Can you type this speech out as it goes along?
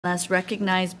unless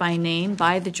recognized by name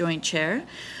by the Joint Chair.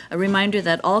 A reminder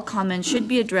that all comments should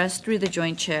be addressed through the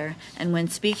Joint Chair, and when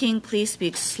speaking, please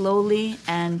speak slowly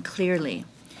and clearly.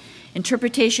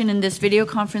 Interpretation in this video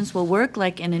conference will work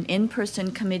like in an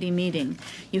in-person committee meeting.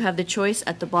 You have the choice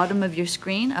at the bottom of your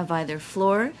screen of either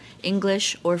floor,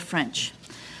 English, or French.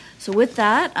 So with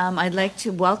that, I'd like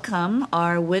to welcome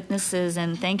our witnesses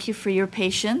and thank you for your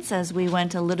patience as we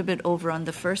went a little bit over on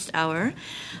the first hour.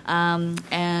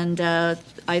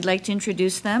 I'd like to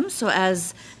introduce them. So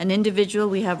as an individual,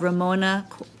 we have Ramona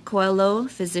Coelho,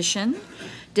 physician,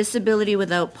 Disability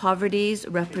Without Poverty's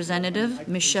representative,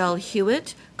 Michelle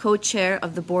Hewitt, co-chair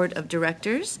of the Board of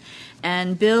Directors,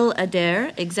 and Bill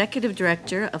Adair, executive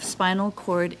director of Spinal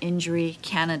Cord Injury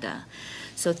Canada.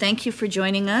 So thank you for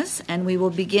joining us, and we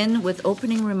will begin with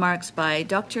opening remarks by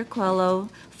Dr. Coelho,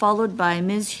 followed by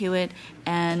Ms. Hewitt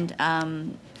and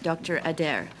Dr.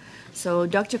 Adair. So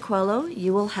Dr. Coelho,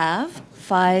 you will have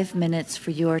 5 minutes for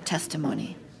your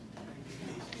testimony.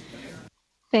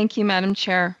 Thank you, Madam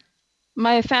Chair.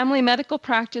 My family medical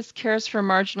practice cares for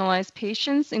marginalized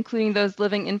patients, including those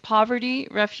living in poverty,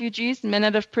 refugees, men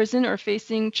out of prison or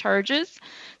facing charges,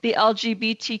 the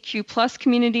LGBTQ+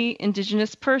 community,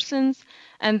 Indigenous persons,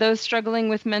 and those struggling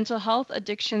with mental health,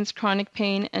 addictions, chronic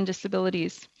pain, and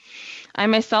disabilities. I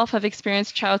myself have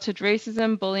experienced childhood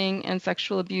racism, bullying, and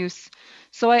sexual abuse.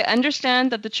 So I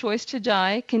understand that the choice to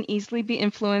die can easily be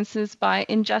influenced by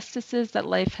injustices that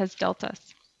life has dealt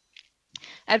us.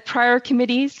 At prior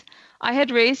committees, I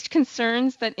had raised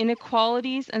concerns that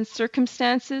inequalities and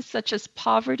circumstances such as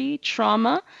poverty,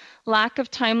 trauma, lack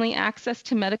of timely access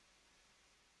to medical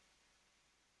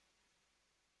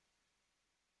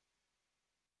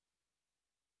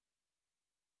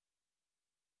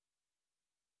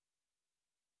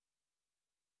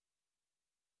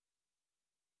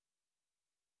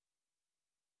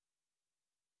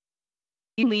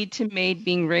lead to MAiD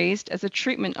being raised as a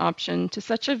treatment option to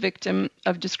such a victim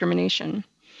of discrimination.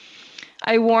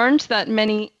 I warned that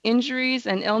many injuries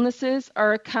and illnesses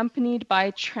are accompanied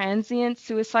by transient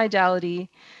suicidality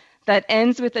that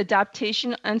ends with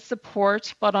adaptation and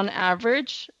support, but on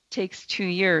average takes 2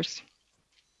 years.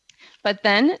 But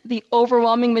then the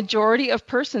overwhelming majority of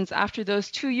persons after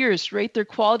those 2 years rate their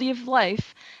quality of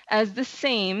life as the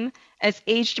same as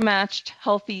age-matched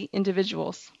healthy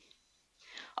individuals.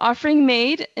 Offering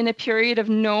MAiD in a period of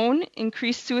known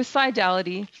increased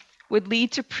suicidality would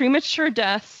lead to premature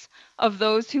deaths of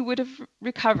those who would have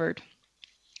recovered.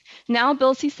 Now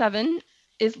Bill C7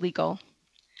 is legal.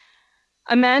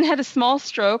 A man had a small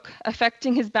stroke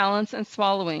affecting his balance and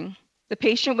swallowing. The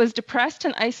patient was depressed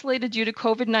and isolated due to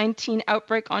COVID-19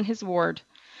 outbreak on his ward.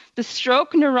 The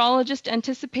stroke neurologist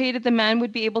anticipated the man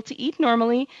would be able to eat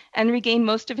normally and regain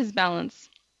most of his balance.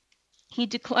 He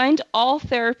declined all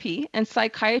therapy, and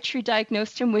psychiatry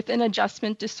diagnosed him with an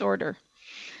adjustment disorder,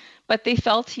 but they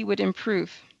felt he would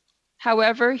improve.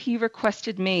 However, he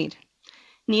requested MAiD.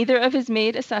 Neither of his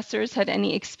MAiD assessors had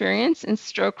any experience in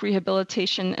stroke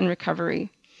rehabilitation and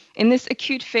recovery. In this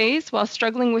acute phase, while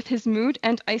struggling with his mood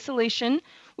and isolation,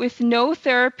 with no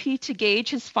therapy to gauge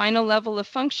his final level of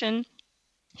function,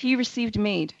 he received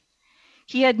MAiD.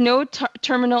 He had no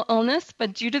terminal illness,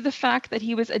 but due to the fact that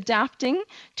he was adapting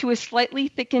to a slightly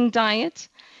thickened diet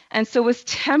and so was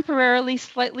temporarily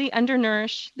slightly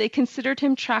undernourished, they considered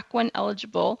him Track 1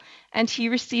 eligible, and he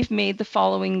received MAiD the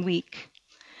following week.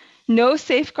 No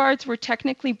safeguards were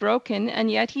technically broken, and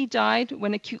yet he died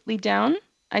when acutely down,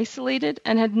 isolated,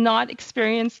 and had not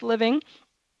experienced living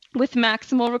with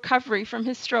maximal recovery from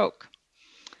his stroke.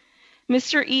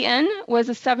 Mr. E.N. was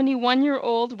a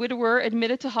 71-year-old widower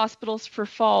admitted to hospitals for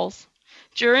falls.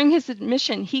 During his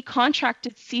admission, he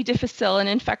contracted C. difficile, an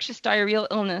infectious diarrheal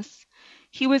illness.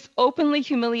 He was openly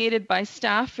humiliated by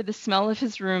staff for the smell of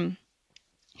his room.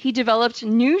 He developed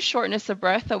new shortness of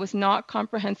breath that was not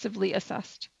comprehensively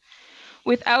assessed.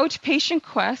 Without patient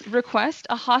request,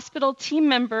 a hospital team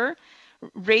member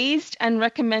raised and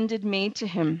recommended MAiD to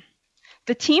him.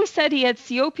 The team said he had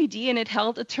COPD and it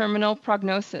held a terminal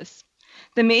prognosis.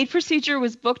 The MAiD procedure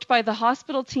was booked by the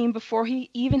hospital team before he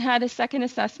even had a second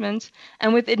assessment,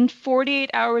 and within 48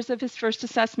 hours of his first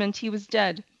assessment, he was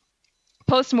dead.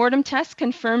 Post-mortem tests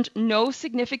confirmed no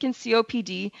significant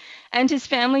COPD, and his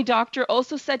family doctor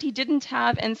also said he didn't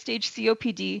have end-stage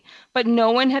COPD, but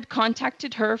no one had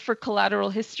contacted her for collateral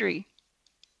history.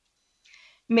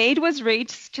 MAiD was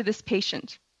raised to this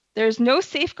patient. There is no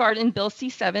safeguard in Bill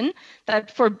C7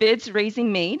 that forbids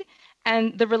raising MAiD,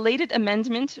 and the related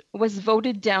amendment was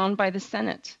voted down by the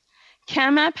Senate.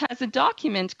 CAMAP has a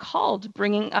document called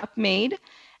Bringing Up MAiD,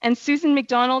 and Susan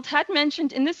McDonald had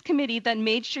mentioned in this committee that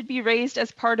MAiD should be raised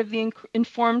as part of the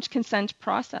informed consent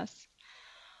process.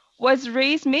 Was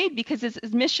Ray's MAiD because his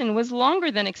admission was longer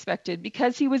than expected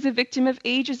because he was a victim of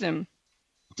ageism?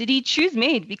 Did he choose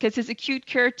MAiD because his acute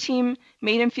care team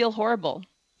made him feel horrible?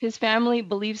 His family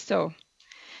believes so.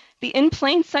 The In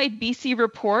Plain Sight BC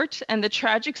report and the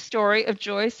tragic story of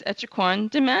Joyce Echequan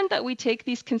demand that we take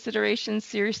these considerations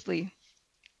seriously.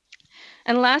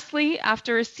 And lastly,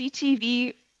 after a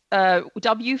CTV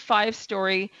W5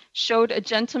 story showed a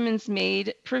gentleman's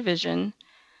MAiD provision,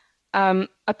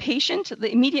 a patient,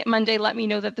 the immediate Monday, let me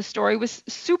know that the story was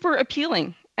super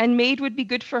appealing and MAiD would be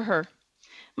good for her.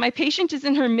 My patient is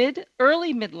in her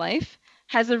early midlife,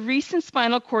 has a recent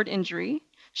spinal cord injury.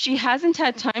 She hasn't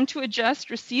had time to adjust,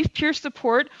 receive peer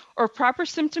support, or proper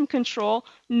symptom control,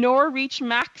 nor reach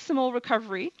maximal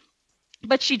recovery.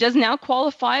 But she does now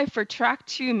qualify for Track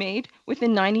 2 MAiD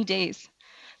within 90 days.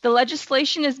 The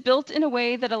legislation is built in a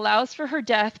way that allows for her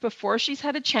death before she's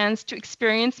had a chance to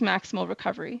experience maximal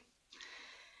recovery.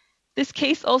 This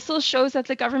case also shows that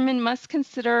the government must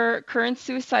consider current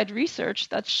suicide research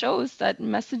that shows that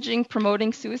messaging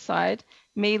promoting suicide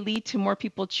may lead to more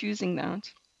people choosing that.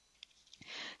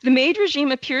 The MAiD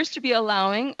regime appears to be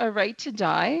allowing a right to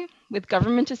die with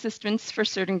government assistance for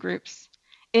certain groups.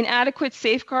 Inadequate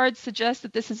safeguards suggest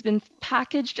that this has been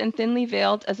packaged and thinly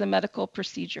veiled as a medical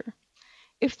procedure.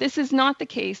 If this is not the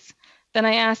case, then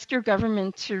I ask your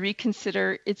government to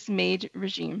reconsider its MAiD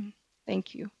regime.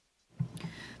 Thank you.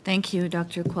 Thank you,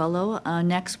 Dr. Coelho.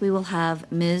 Next, we will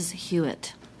have Ms.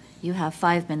 Hewitt. You have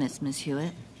 5 minutes, Ms.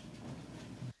 Hewitt.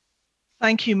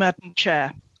 Thank you, Madam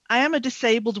Chair. I am a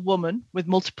disabled woman with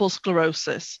multiple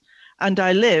sclerosis, and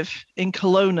I live in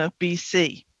Kelowna,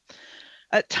 BC.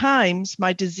 At times,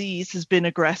 my disease has been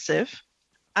aggressive,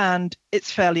 and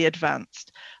it's fairly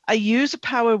advanced. I use a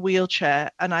power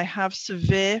wheelchair, and I have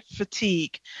severe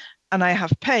fatigue, and I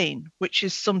have pain, which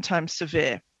is sometimes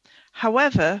severe.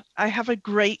 However, I have a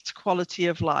great quality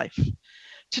of life.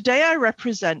 Today, I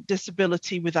represent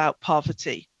disability without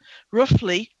poverty.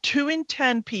 Roughly 2 in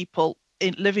 10 people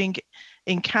living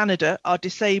in Canada are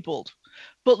disabled.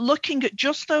 But looking at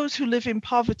just those who live in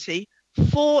poverty,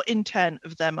 4 in 10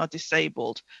 of them are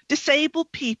disabled.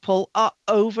 Disabled people are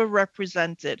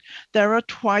overrepresented. There are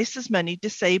twice as many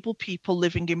disabled people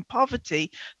living in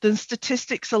poverty than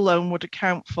statistics alone would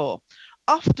account for.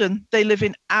 Often they live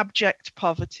in abject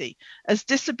poverty, as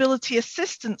disability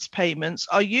assistance payments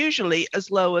are usually as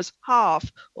low as half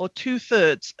or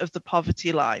 2/3 of the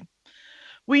poverty line.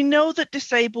 We know that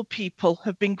disabled people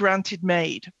have been granted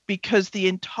MAiD because the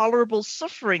intolerable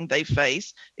suffering they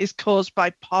face is caused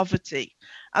by poverty,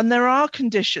 and there are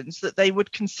conditions that they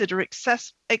would consider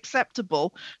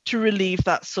acceptable to relieve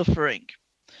that suffering.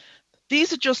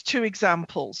 These are just 2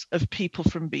 examples of people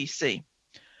from BC.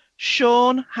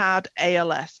 Sean had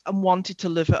ALS and wanted to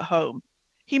live at home.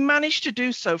 He managed to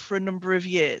do so for a number of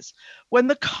years. When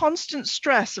the constant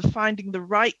stress of finding the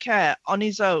right care on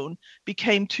his own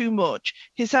became too much,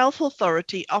 his health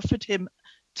authority offered him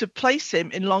to place him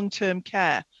in long-term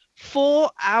care, 4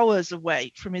 hours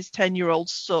away from his 10-year-old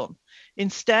son.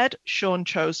 Instead, Sean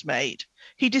chose MAiD.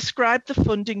 He described the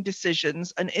funding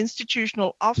decisions and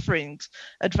institutional offerings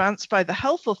advanced by the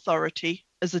health authority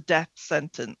as a death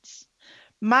sentence.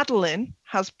 Madeline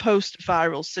has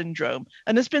post-viral syndrome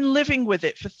and has been living with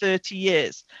it for 30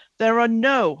 years. There are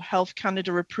no Health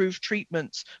Canada approved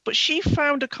treatments, but she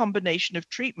found a combination of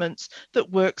treatments that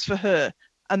works for her,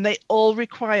 and they all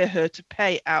require her to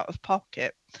pay out of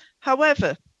pocket.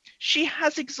 However, she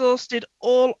has exhausted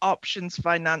all options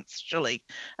financially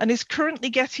and is currently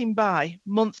getting by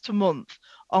month to month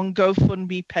on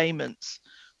GoFundMe payments.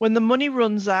 When the money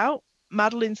runs out,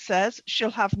 Madeline says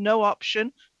she'll have no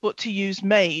option but to use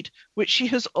MAiD, which she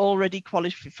has already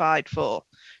qualified for.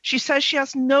 She says she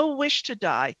has no wish to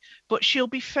die, but she'll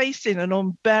be facing an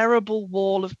unbearable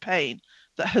wall of pain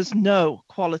that has no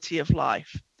quality of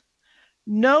life.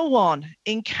 No one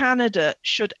in Canada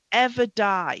should ever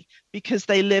die because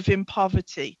they live in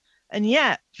poverty. And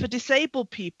yet, for disabled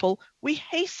people, we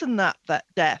hasten that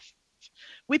death.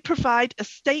 We provide a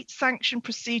state-sanctioned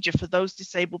procedure for those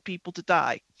disabled people to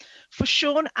die. For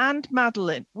Sean and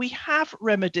Madeline, we have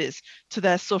remedies to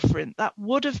their suffering that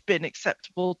would have been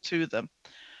acceptable to them.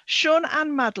 Sean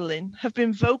and Madeline have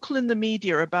been vocal in the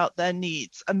media about their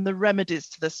needs and the remedies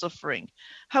to their suffering.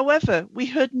 However, we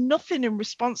heard nothing in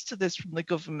response to this from the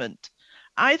government.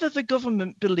 Either the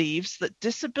government believes that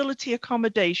disability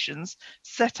accommodations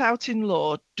set out in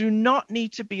law do not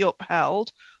need to be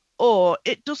upheld, or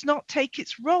it does not take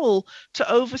its role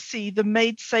to oversee the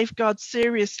MAiD safeguards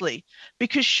seriously,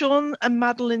 because Sean and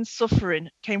Madeline's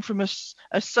suffering came from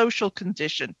a social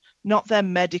condition, not their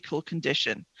medical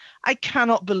condition. I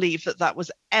cannot believe that that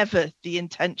was ever the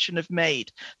intention of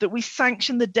MAiD, that we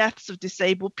sanction the deaths of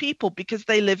disabled people because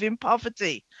they live in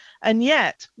poverty. And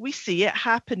yet we see it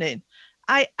happening.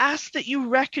 I ask that you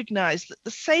recognize that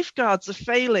the safeguards are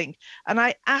failing, and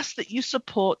I ask that you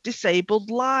support disabled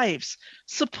lives,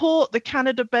 support the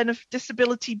Canada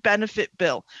Disability Benefit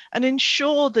Bill, and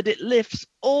ensure that it lifts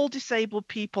all disabled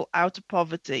people out of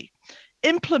poverty.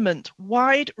 Implement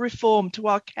wide reform to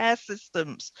our care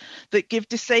systems that give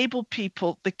disabled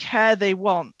people the care they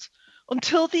want.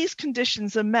 Until these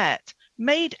conditions are met,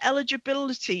 MAiD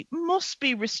eligibility must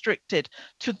be restricted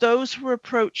to those who are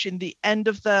approaching the end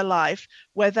of their life,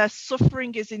 where their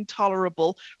suffering is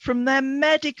intolerable from their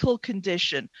medical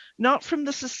condition, not from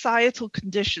the societal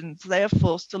conditions they are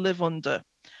forced to live under.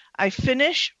 I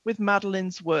finish with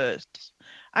Madeline's words.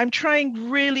 I'm trying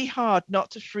really hard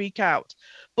not to freak out,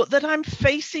 but that I'm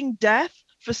facing death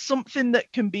for something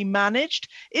that can be managed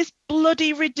is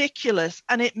bloody ridiculous,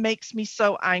 and it makes me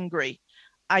so angry.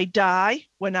 I die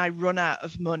when I run out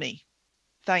of money.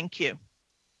 Thank you.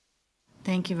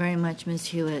 Thank you very much, Ms.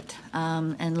 Hewitt.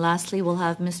 And lastly, we'll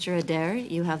have Mr. Adair.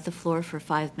 You have the floor for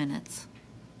 5 minutes.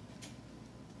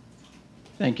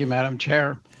 Thank you, Madam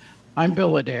Chair. I'm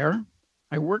Bill Adair.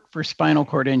 I work for Spinal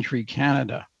Cord Injury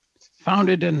Canada,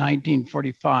 founded in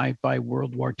 1945 by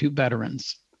World War II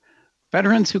veterans.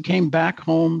 Veterans who came back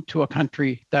home to a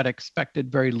country that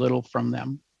expected very little from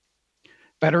them.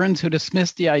 Veterans who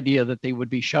dismissed the idea that they would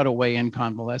be shut away in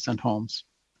convalescent homes.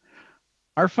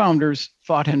 Our founders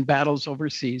fought in battles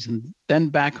overseas and then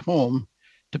back home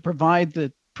to provide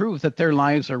the proof that their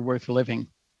lives are worth living.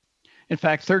 In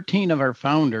fact, 13 of our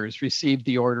founders received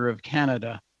the Order of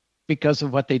Canada because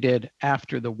of what they did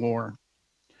after the war.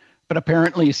 But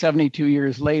apparently 72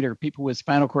 years later, people with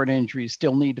spinal cord injuries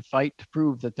still need to fight to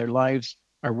prove that their lives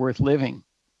are worth living.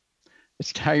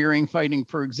 It's tiring fighting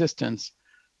for existence,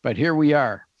 but here we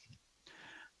are.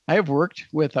 I have worked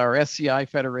with our SCI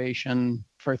Federation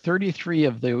for 33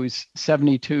 of those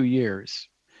 72 years.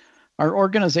 Our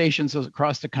organizations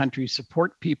across the country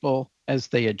support people as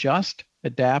they adjust,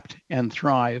 adapt, and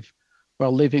thrive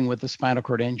while living with a spinal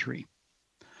cord injury.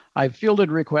 I've fielded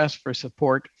requests for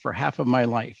support for half of my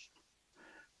life.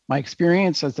 My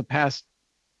experience as the past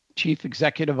Chief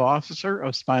Executive Officer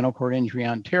of Spinal Cord Injury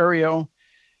Ontario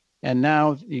and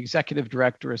now the Executive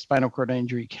Director of Spinal Cord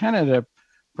Injury Canada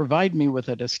provide me with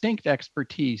a distinct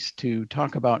expertise to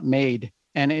talk about MAiD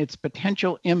and its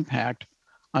potential impact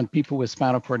on people with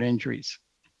spinal cord injuries.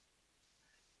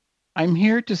 I'm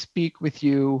here to speak with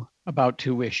you about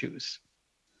two issues: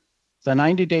 the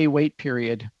 90-day wait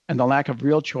period and the lack of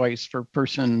real choice for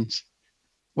persons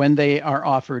when they are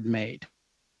offered MAiD.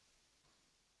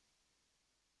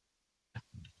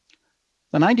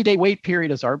 The 90-day wait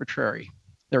period is arbitrary.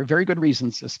 There are very good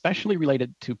reasons, especially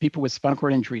related to people with spinal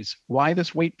cord injuries, why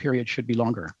this wait period should be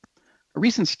longer. A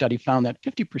recent study found that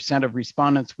 50% of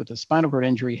respondents with a spinal cord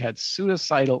injury had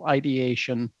suicidal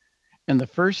ideation in the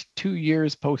first 2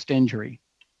 years post-injury.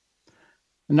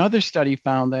 Another study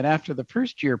found that after the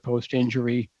first year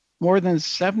post-injury, more than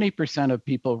 70% of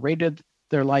people rated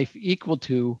their life equal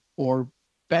to or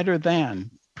better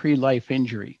than pre-life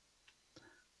injury.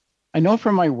 I know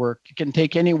from my work, it can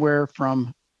take anywhere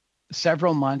from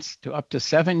several months to up to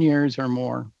 7 years or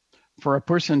more for a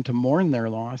person to mourn their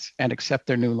loss and accept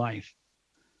their new life.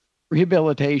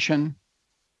 Rehabilitation,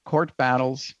 court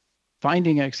battles,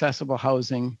 finding accessible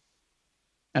housing,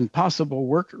 and possible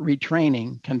work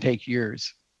retraining can take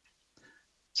years.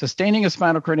 Sustaining a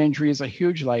spinal cord injury is a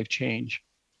huge life change.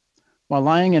 While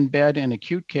lying in bed in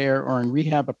acute care or in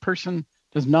rehab, a person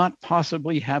does not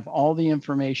possibly have all the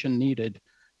information needed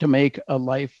to make a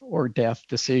life or death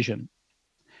decision.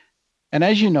 And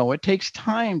as you know, it takes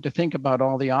time to think about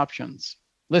all the options,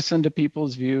 listen to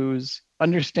people's views,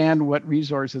 understand what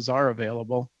resources are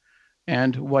available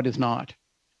and what is not.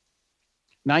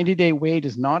 90-day wait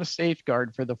is not a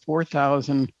safeguard for the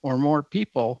 4,000 or more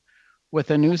people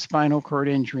with a new spinal cord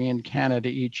injury in Canada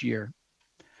each year.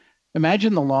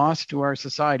 Imagine the loss to our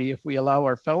society if we allow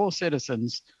our fellow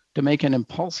citizens to make an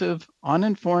impulsive,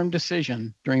 uninformed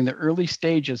decision during the early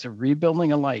stages of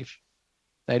rebuilding a life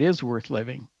that is worth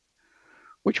living.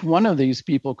 Which one of these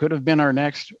people could have been our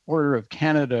next Order of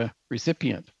Canada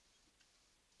recipient?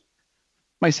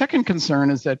 My second concern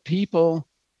is that people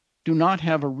do not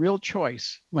have a real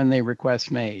choice when they request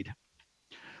MAiD.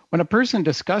 When a person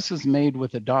discusses MAiD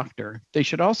with a doctor, they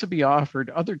should also be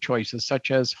offered other choices such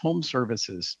as home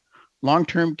services,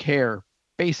 long-term care,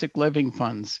 basic living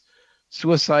funds,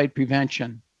 suicide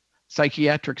prevention,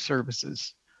 psychiatric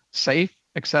services, safe,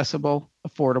 accessible,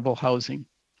 affordable housing.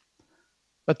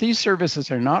 But these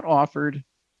services are not offered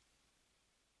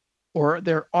or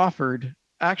they're offered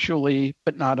actually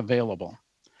but not available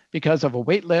because of a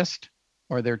wait list,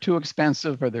 or they're too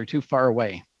expensive, or they're too far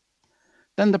away.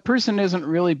 Then the person isn't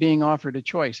really being offered a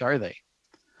choice, are they?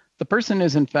 The person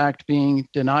is in fact being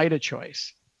denied a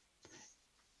choice.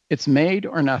 It's MAiD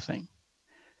or nothing.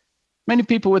 Many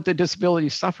people with a disability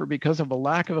suffer because of a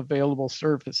lack of available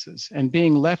services and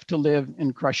being left to live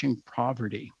in crushing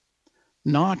poverty,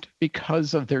 not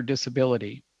because of their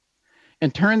disability.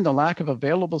 In turn, the lack of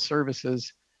available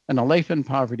services and a life in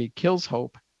poverty kills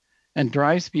hope and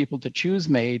drives people to choose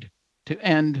MAiD to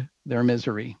end their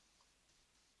misery.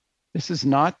 This is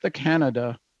not the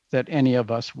Canada that any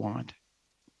of us want.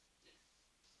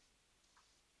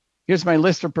 Here's my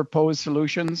list of proposed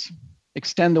solutions.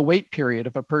 Extend the wait period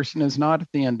if a person is not at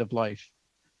the end of life.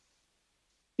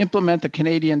 Implement the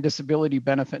Canadian Disability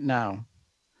Benefit now.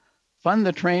 Fund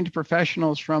the trained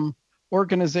professionals from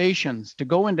organizations to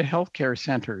go into healthcare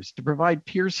centers to provide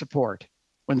peer support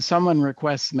when someone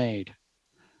requests MAiD.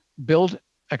 Build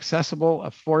accessible,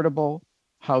 affordable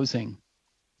housing.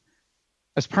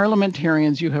 As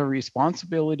parliamentarians, you have a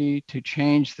responsibility to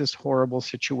change this horrible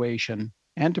situation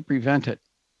and to prevent it.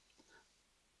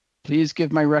 Please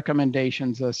give my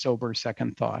recommendations a sober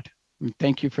second thought. And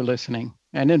thank you for listening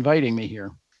and inviting me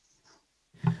here.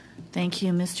 Thank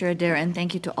you, Mr. Adair, and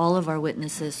thank you to all of our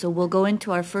witnesses. So we'll go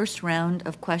into our first round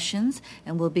of questions,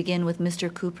 and we'll begin with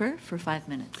Mr. Cooper for 5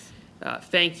 minutes.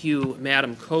 Thank you,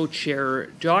 Madam Co-Chair.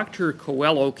 Dr.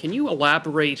 Coelho, can you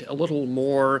elaborate a little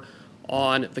more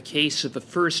on the case of the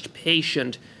first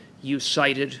patient you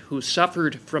cited who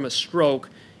suffered from a stroke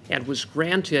and was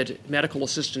granted medical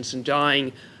assistance in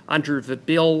dying under the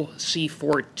Bill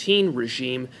C-14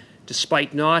 regime,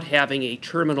 despite not having a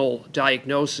terminal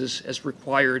diagnosis as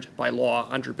required by law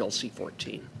under Bill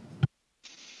C-14?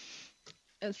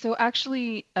 So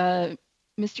actually,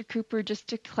 Mr. Cooper, just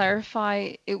to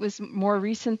clarify, it was more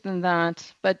recent than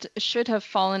that, but should have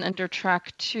fallen under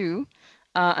Track 2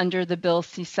 under the Bill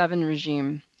C-7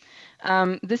 regime.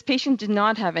 This patient did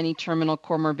not have any terminal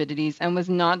comorbidities and was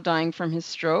not dying from his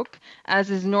stroke. As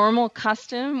is normal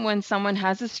custom, when someone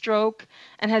has a stroke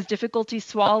and has difficulty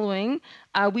swallowing,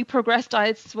 we progress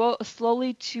diets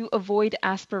slowly to avoid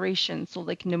aspiration, so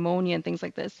like pneumonia and things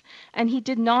like this. And he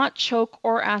did not choke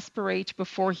or aspirate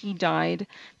before he died.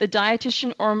 The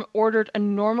dietitian ordered a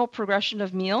normal progression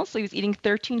of meals, so he was eating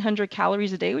 1,300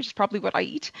 calories a day, which is probably what I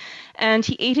eat. And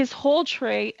he ate his whole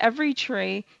tray, every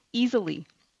tray, easily.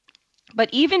 But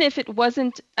even if it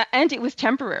wasn't, and it was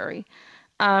temporary.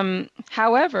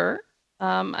 However,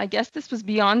 I guess this was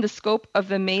beyond the scope of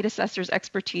the MAiD assessor's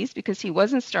expertise because he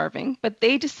wasn't starving, but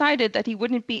they decided that he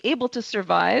wouldn't be able to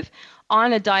survive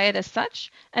on a diet as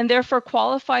such, and therefore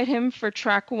qualified him for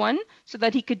Track 1 so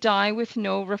that he could die with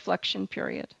no reflection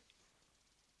period.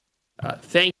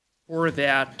 Thank you for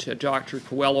that, Dr.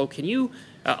 Coelho. Can you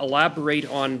elaborate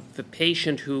on the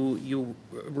patient who you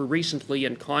were recently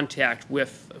in contact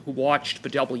with who watched the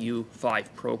W5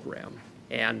 program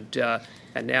and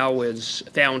now is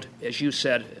found, as you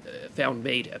said, found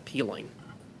MAiD appealing?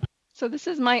 So this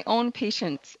is my own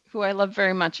patient who I love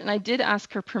very much, and I did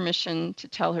ask her permission to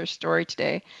tell her story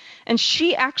today. And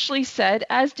she actually said,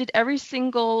 as did every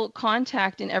single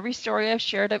contact in every story I've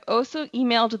shared, I've also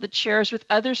emailed the chairs with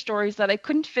other stories that I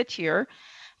couldn't fit here.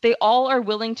 They all are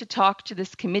willing to talk to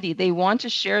this committee. They want to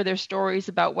share their stories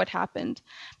about what happened.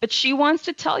 But she wants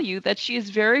to tell you that she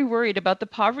is very worried about the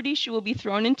poverty she will be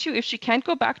thrown into if she can't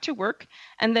go back to work,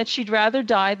 and that she'd rather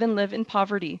die than live in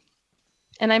poverty.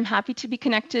 And I'm happy to be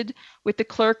connected with the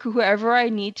clerk, whoever I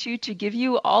need to give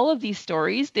you all of these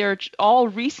stories. They're all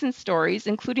recent stories,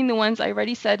 including the ones I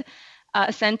already said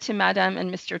sent to Madam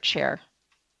and Mr. Chair.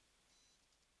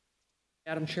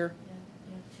 Madam Chair?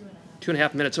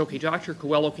 2.5 minutes. Okay, Dr.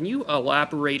 Coelho, can you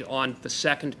elaborate on the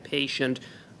second patient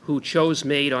who chose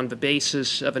MAiD on the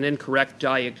basis of an incorrect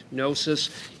diagnosis?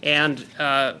 And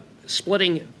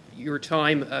splitting your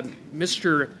time,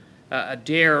 Mr.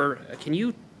 Adair, can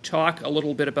you talk a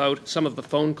little bit about some of the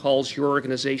phone calls your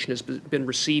organization has been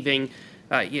receiving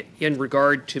in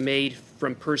regard to MAiD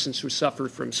from persons who suffer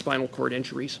from spinal cord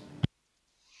injuries?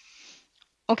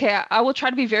 Okay, I will try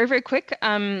to be very, very quick.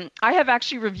 I have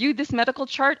actually reviewed this medical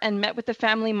chart and met with the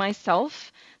family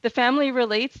myself. The family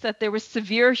relates that there was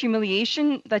severe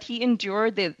humiliation that he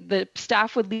endured. The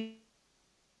staff would leave.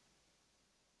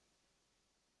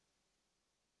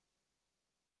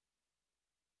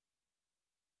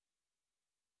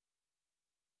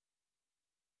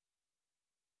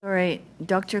 All right,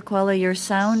 Dr. Coelho, your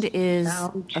sound is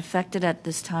affected at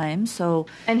this time, so...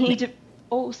 And he did...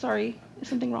 Oh, sorry. Is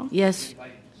something wrong? Yes.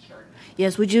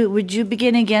 Yes, would you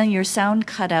begin again? Your sound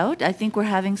cut out. I think we're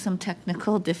having some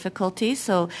technical difficulties.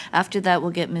 So after that,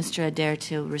 we'll get Mr. Adair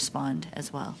to respond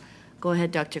as well. Go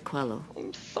ahead, Dr. Coelho.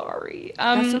 I'm sorry.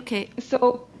 That's okay.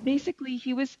 So basically,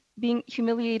 he was being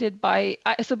humiliated by.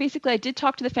 So basically, I did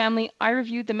talk to the family. I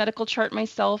reviewed the medical chart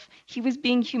myself. He was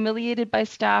being humiliated by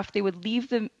staff. They would leave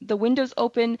the windows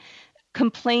open,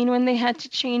 complain when they had to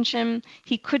change him.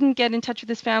 He couldn't get in touch with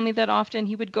his family that often.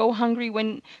 He would go hungry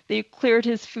when they cleared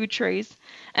his food trays.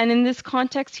 And in this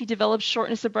context, he developed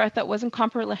shortness of breath that wasn't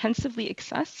comprehensively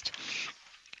accessed.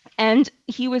 And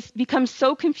he was become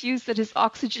so confused that his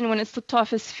oxygen, when it slipped off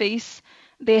his face,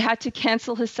 they had to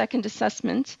cancel his second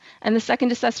assessment. And the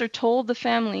second assessor told the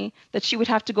family that she would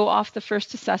have to go off the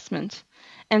first assessment.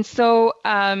 And so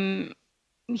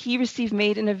he received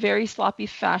MAiD in a very sloppy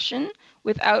fashion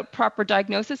without proper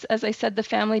diagnosis. As I said, the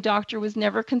family doctor was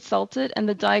never consulted, and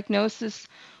the diagnosis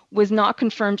was not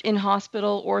confirmed in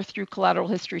hospital or through collateral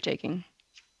history taking.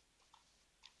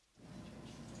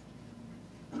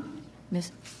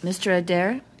 Mr.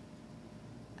 Adair?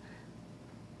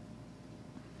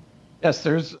 Yes,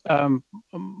 there's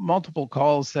multiple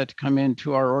calls that come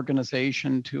into our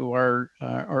organization, to our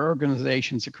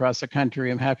organizations across the country.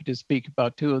 I'm happy to speak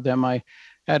about two of them. I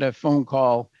had a phone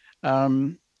call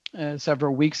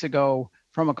several weeks ago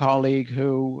from a colleague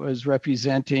who was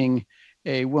representing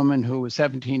a woman who was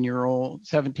 17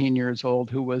 years old,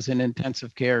 who was in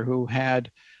intensive care, who had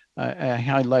a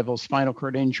high-level spinal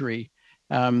cord injury,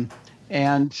 and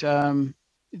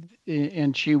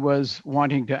she was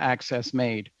wanting to access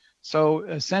MAiD.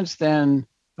 So since then,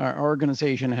 our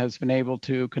organization has been able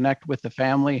to connect with the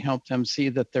family, help them see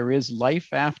that there is life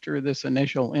after this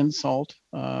initial insult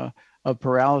of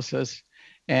paralysis,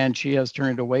 and she has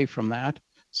turned away from that.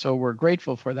 So we're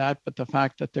grateful for that. But the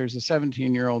fact that there's a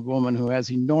 17-year-old woman who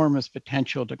has enormous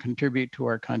potential to contribute to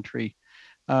our country,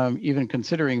 even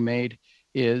considering MAiD,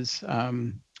 is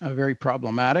very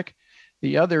problematic.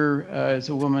 The other is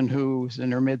a woman who's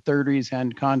in her mid-30s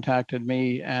and contacted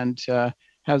me and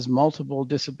has multiple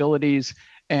disabilities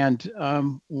and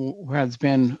has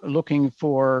been looking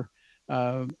for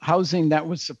housing that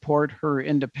would support her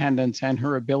independence and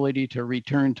her ability to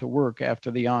return to work after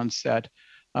the onset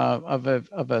of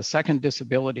a second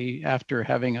disability after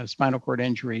having a spinal cord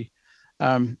injury.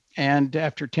 And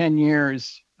after 10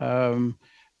 years,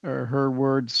 her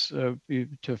words,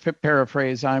 to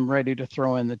paraphrase, "I'm ready to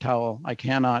throw in the towel. I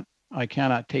cannot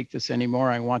take this anymore.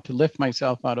 I want to lift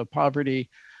myself out of poverty.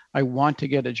 I want to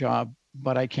get a job,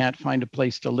 but I can't find a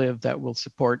place to live that will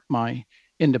support my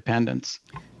independence."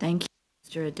 Thank you,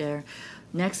 Mr. Adair.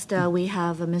 Next, we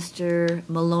have Mr.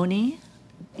 Maloney.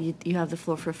 You have the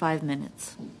floor for 5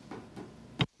 minutes.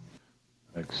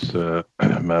 Thanks,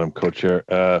 Madam Co-Chair.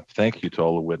 Thank you to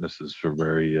all the witnesses for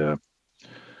very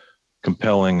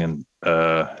compelling and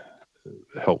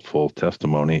helpful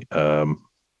testimony.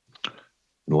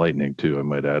 Enlightening too, I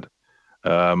might add.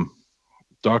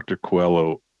 Dr.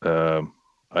 Coelho,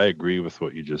 I agree with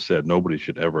what you just said. Nobody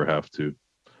should ever have to.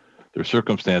 Their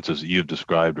circumstances that you've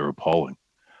described are appalling.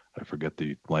 I forget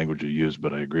the language you used,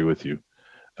 but I agree with you.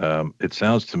 It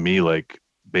sounds to me like,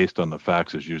 based on the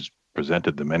facts as you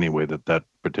presented them anyway, that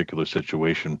particular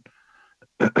situation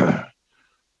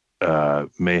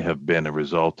may have been a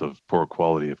result of poor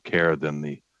quality of care than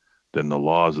the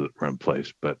laws that were in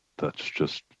place. But that's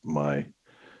just my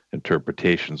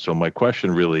interpretation. So my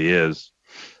question really is,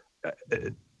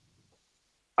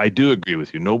 I do agree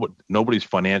with you. Nobody's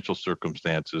financial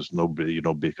circumstances, nobody,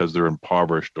 because they're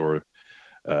impoverished or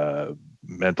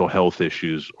mental health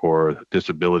issues or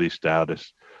disability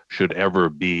status should ever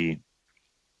be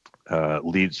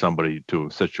lead somebody to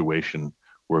a situation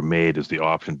where MAiD is the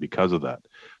option because of that.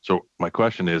 So my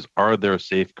question is, are there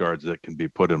safeguards that can be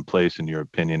put in place, in your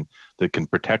opinion, that can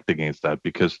protect against that?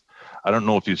 Because I don't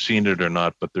know if you've seen it or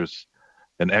not, but there's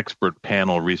an expert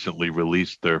panel recently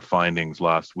released their findings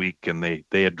last week, and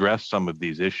they addressed some of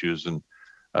these issues. And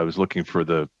I was looking for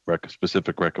the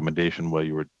specific recommendation while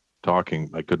you were talking.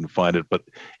 I couldn't find it, but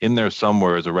in there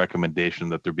somewhere is a recommendation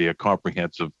that there be a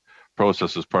comprehensive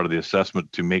process as part of the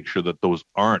assessment to make sure that those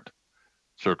aren't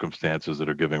circumstances that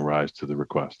are giving rise to the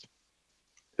request.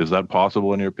 Is that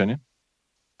possible in your opinion?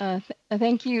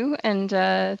 Thank you, and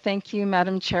thank you,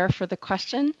 Madam Chair, for the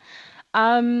question.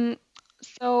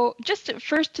 So just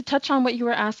first to touch on what you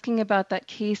were asking about that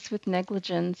case with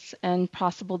negligence and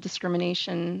possible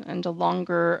discrimination and a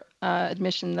longer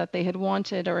admission that they had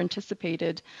wanted or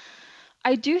anticipated,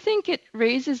 I do think it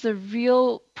raises a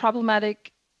real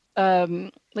problematic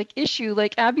issue.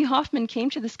 Like Abby Hoffman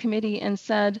came to this committee and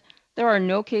said there are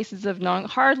no cases of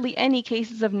hardly any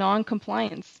cases of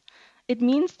non-compliance. it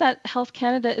means that Health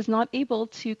Canada is not able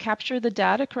to capture the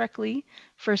data correctly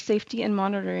for safety and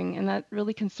monitoring, and that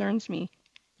really concerns me.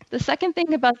 The second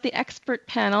thing about the expert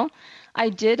panel, I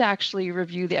did actually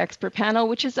review the expert panel,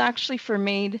 which is actually for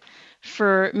MAiD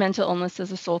for mental illness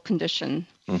as a sole condition.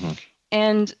 Mm-hmm.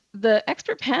 And the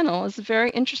expert panel is very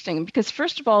interesting because,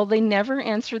 first of all, they never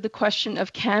answered the question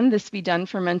of can this be done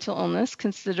for mental illness,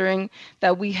 considering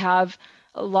that we have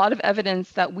a lot of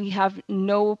evidence that we have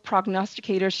no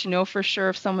prognosticators to know for sure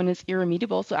if someone is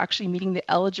irremediable, so actually meeting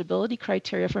the eligibility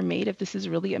criteria for MAiD if this is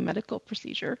really a medical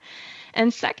procedure.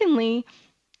 And secondly,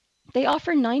 they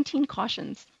offer 19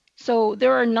 cautions. So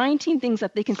there are 19 things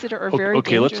that they consider are very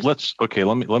dangerous.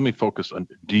 Let me focus on,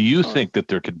 do you think that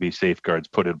there could be safeguards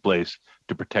put in place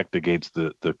to protect against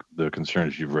the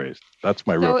concerns you've raised? That's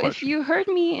my real question. So if you heard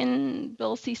me in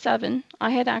Bill C7,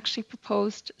 I had actually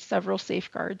proposed several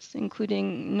safeguards,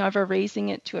 including never raising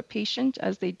it to a patient,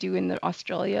 as they do in the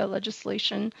Australia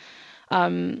legislation,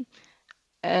 that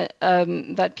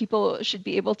people should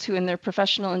be able to, in their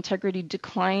professional integrity,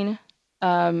 decline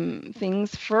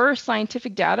things for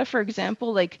scientific data, for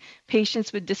example, like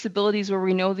patients with disabilities where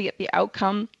we know the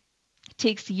outcome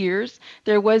takes years.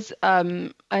 There was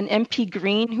an MP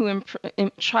Green who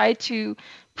tried to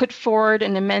put forward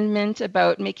an amendment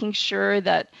about making sure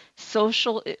that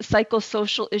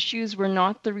psychosocial issues were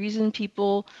not the reason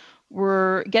people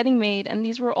were getting MAiD, and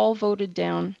these were all voted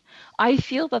down. I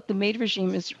feel that the MAiD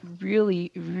regime is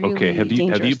really, really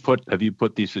dangerous. Have you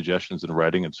put these suggestions in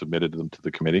writing and submitted them to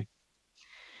the committee?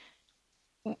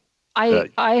 I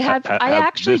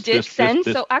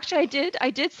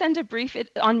did send a brief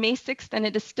on May 6th, and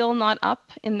it is still not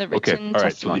up in the written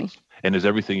testimony. And is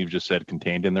everything you've just said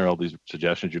contained in there, all these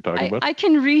suggestions you're talking about? I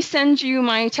can resend you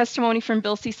my testimony from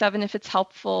Bill C7 if it's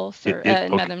helpful, sir,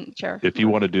 Madam Chair. If you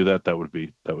want to do that, that would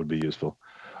be useful.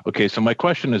 Okay, so my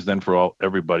question is then for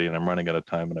everybody, and I'm running out of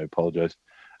time, and I apologize.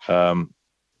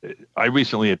 I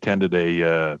recently attended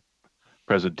a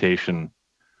presentation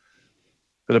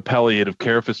at a palliative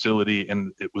care facility,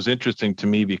 and it was interesting to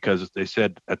me because they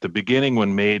said at the beginning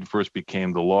when MAiD first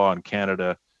became the law in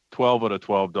Canada, 12 out of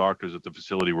 12 doctors at the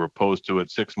facility were opposed to it.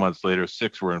 6 months later,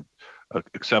 6 were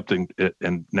accepting it,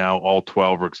 and now all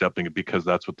 12 are accepting it because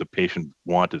that's what the patient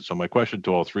wanted. So my question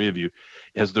to all three of you,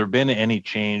 has there been any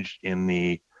change in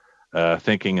the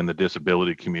thinking in the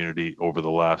disability community over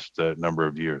the last number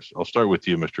of years? I'll start with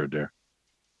you, Mr. Adair.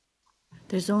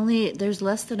 There's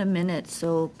less than a minute,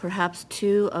 so perhaps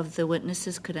two of the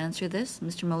witnesses could answer this.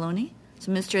 Mr. Maloney?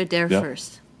 So Mr. Adair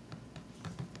first.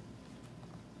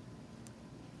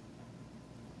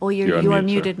 Oh, you are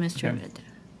muted, Mr. Adair.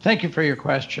 Thank you for your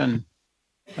question.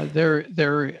 I don't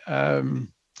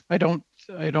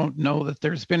know that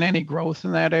there's been any growth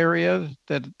in that area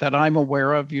that I'm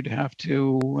aware of. You'd have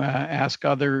to ask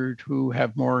others who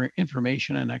have more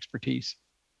information and expertise.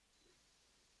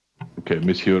 Okay,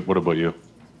 Ms. Hewitt, what about you?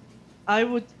 I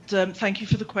would thank you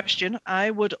for the question. I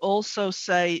would also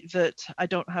say that I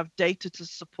don't have data to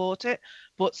support it,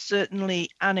 but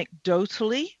certainly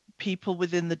anecdotally, people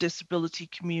within the disability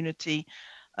community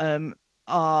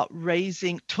are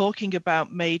talking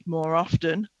about MAiD more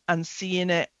often and seeing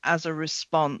it as a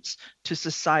response to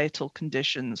societal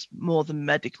conditions more than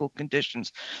medical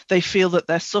conditions. They feel that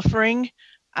they're suffering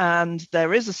and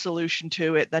there is a solution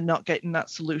to it. They're not getting that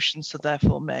solution, so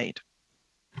therefore MAiD.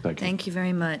 Thank you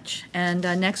very much. And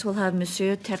next we'll have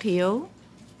Monsieur Thériault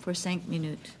for 5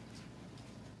 minutes.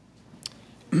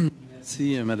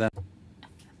 Merci, Madame.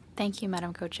 Thank you,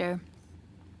 Madam Co-Chair.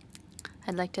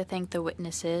 I'd like to thank the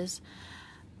witnesses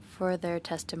for their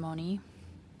testimony,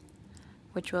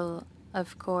 which will,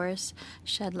 of course,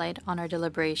 shed light on our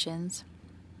deliberations.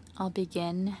 I'll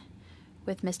begin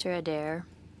with Mr. Adair.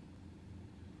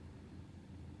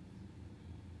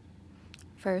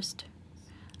 First,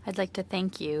 I'd like to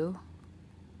thank you.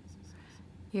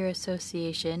 Your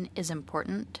association is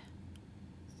important.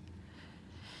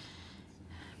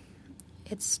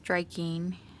 It's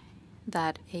striking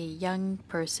that a young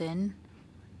person,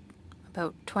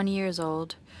 about 20 years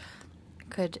old,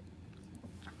 could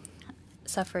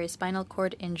suffer a spinal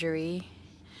cord injury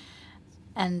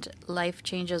and life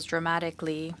changes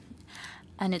dramatically.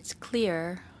 And it's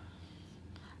clear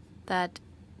that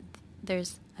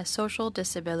there's a social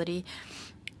disability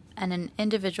and an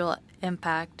individual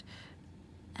impact,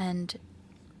 and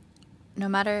no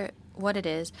matter what it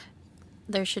is,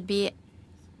 there should be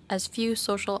as few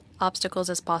social obstacles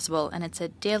as possible, and it's a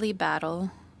daily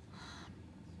battle,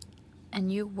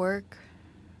 and you work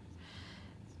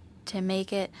to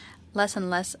make it less and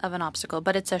less of an obstacle,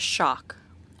 but it's a shock.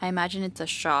 I imagine it's a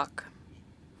shock.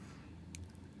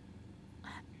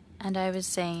 And I was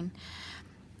saying,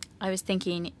 I was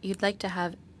thinking you'd like to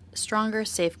have stronger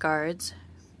safeguards.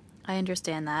 I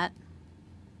understand that.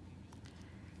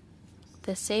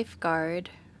 The safeguard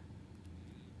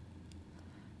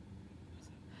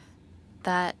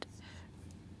that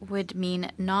would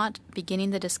mean not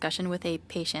beginning the discussion with a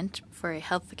patient for a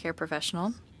healthcare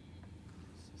professional.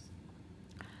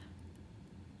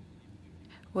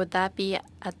 Would that be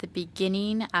at the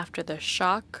beginning after the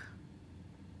shock?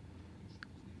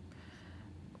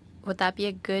 Would that be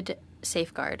a good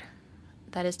safeguard?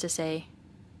 That is to say,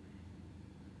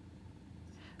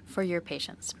 for your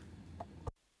patients.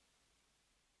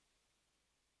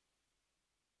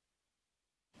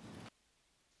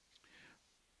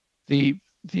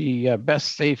 The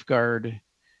best safeguard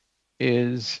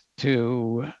is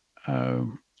to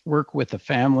work with the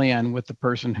family and with the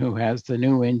person who has the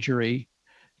new injury,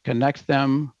 connect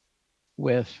them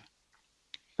with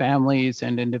families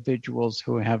and individuals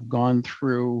who have gone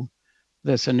through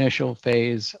this initial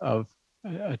phase of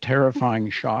a terrifying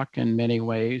shock in many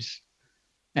ways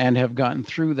and have gotten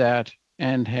through that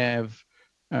and have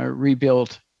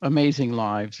rebuilt amazing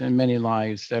lives, and many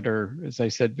lives that are, as I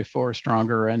said before,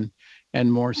 stronger and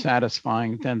more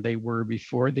satisfying than they were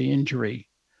before the injury.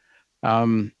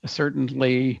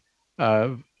 Certainly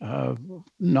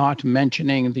not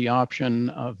mentioning the option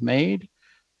of MAiD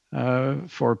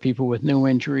for people with new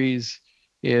injuries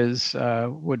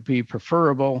would be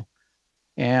preferable,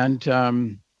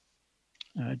 and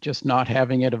just not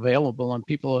having it available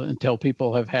until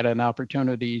people have had an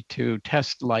opportunity to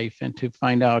test life and to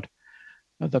find out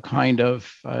the kind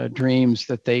of dreams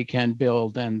that they can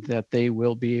build and that they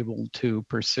will be able to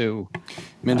pursue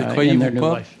in their new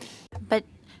life. But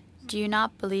do you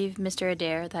not believe, Mr.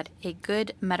 Adair, that a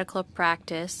good medical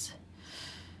practice,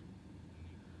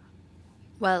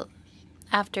 well,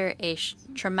 after a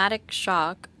traumatic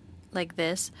shock like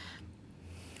this,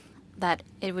 that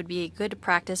it would be a good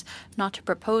practice not to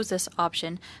propose this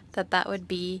option, that would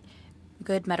be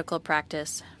good medical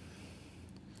practice?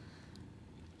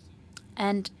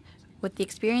 And with the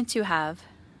experience you have,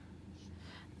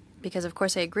 because of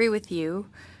course I agree with you,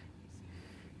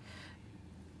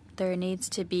 there needs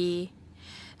to be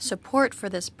support for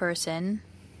this person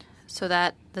so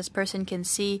that this person can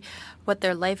see what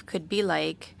their life could be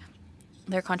like,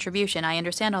 their contribution. I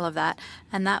understand all of that.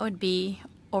 And that would be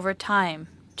over time,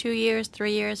 2 years,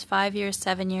 3 years, 5 years,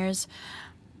 7 years.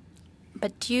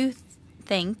 But do you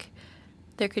think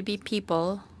there could be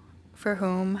people for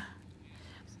whom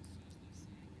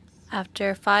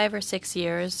after 5 or 6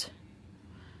 years,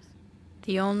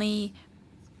 the only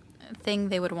thing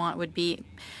they would want would be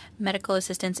medical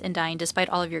assistance in dying, despite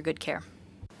all of your good care?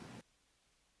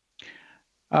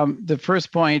 The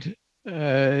first point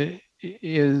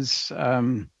is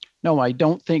no, I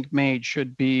don't think MAiD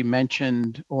should be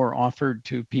mentioned or offered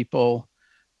to people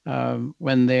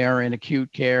when they are in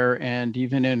acute care and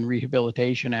even in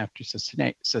rehabilitation after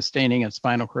sustaining a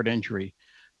spinal cord injury.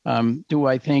 Do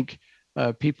I think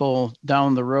people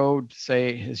down the road,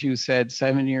 say, as you said,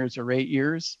 7 years or 8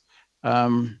 years,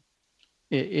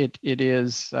 it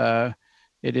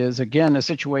is again a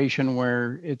situation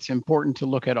where it's important to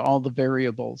look at all the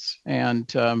variables,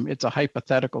 and it's a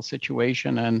hypothetical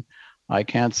situation, and I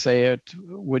can't say it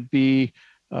would be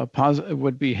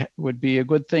would be a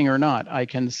good thing or not. I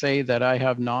can say that I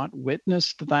have not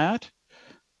witnessed that.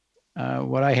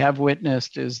 What I have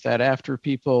witnessed is that after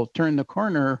people turn the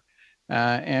corner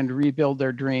and rebuild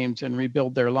their dreams and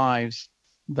rebuild their lives,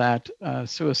 that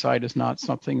suicide is not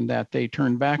something that they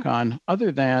turn back on,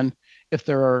 other than if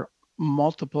there are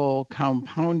multiple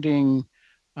compounding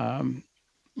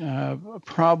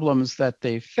problems that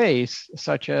they face,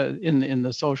 such as in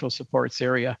the social supports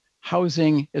area.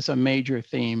 Housing is a major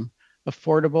theme.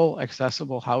 Affordable,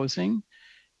 accessible housing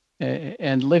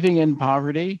and living in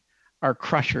poverty are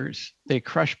crushers. They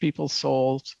crush people's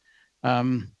souls.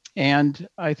 And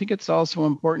I think it's also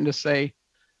important to say,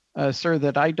 sir,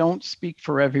 that I don't speak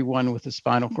for everyone with a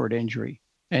spinal cord injury.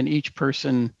 And each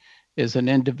person is an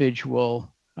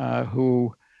individual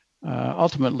who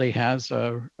ultimately has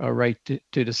a right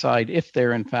to decide if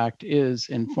there, in fact, is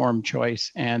informed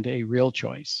choice and a real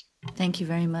choice. Thank you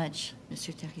very much,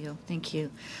 Mr. Thériault. Thank you.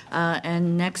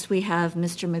 And next we have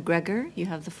Mr. McGregor. You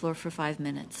have the floor for 5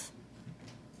 minutes.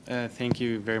 Thank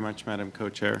you very much, Madam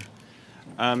Co-Chair.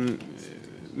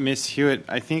 Ms. Hewitt,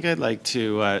 I think I'd like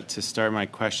to start my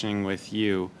questioning with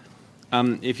you.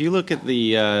 If you look at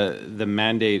the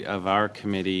mandate of our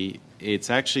committee, it's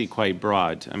actually quite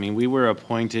broad. I mean, we were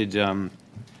appointed to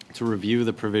review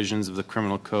the provisions of the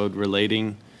criminal code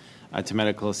relating to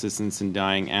medical assistance in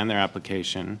dying and their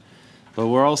application. But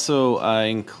we're also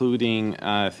including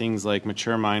things like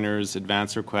mature minors,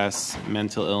 advance requests,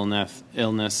 mental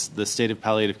illness, the state of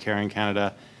palliative care in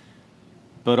Canada,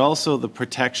 but also the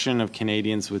protection of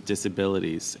Canadians with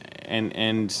disabilities.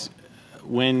 And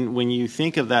when you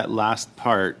think of that last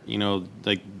part, you know,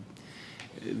 like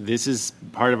this is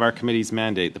part of our committee's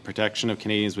mandate, the protection of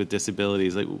Canadians with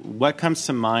disabilities. Like, what comes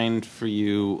to mind for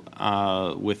you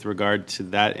with regard to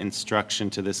that instruction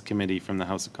to this committee from the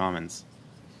House of Commons?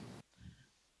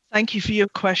 Thank you for your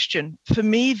question. For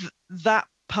me, that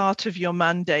part of your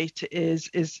mandate is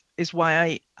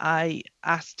why I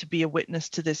asked to be a witness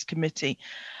to this committee.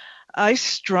 I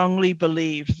strongly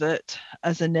believe that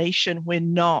as a nation, we're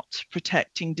not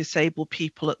protecting disabled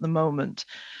people at the moment.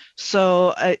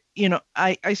 So,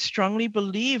 I strongly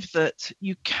believe that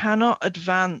you cannot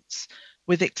advance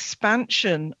with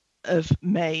expansion of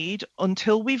MAiD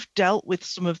until we've dealt with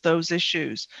some of those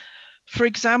issues. For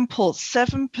example,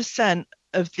 7%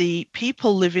 of the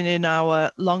people living in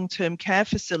our long-term care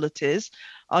facilities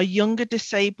are younger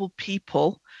disabled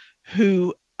people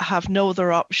who have no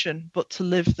other option but to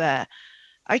live there.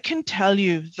 I can tell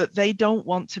you that they don't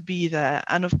want to be there.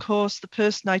 And of course, the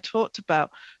person I talked about,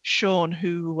 Sean,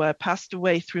 who passed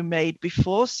away through MAiD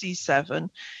before C7,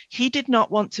 he did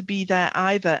not want to be there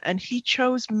either. And he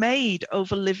chose MAiD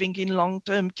over living in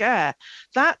long-term care.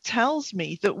 That tells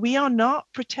me that we are not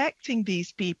protecting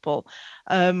these people.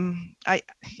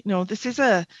 This is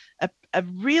a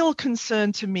real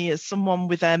concern to me as someone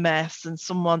with MS and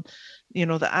someone,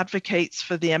 that advocates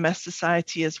for the MS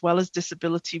Society as well as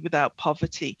Disability Without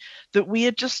Poverty, that we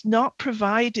are just not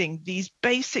providing these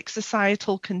basic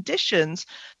societal conditions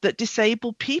that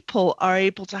disabled people are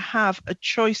able to have a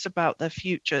choice about their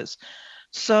futures.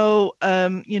 So,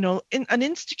 in an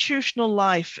institutional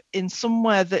life in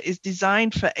somewhere that is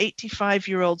designed for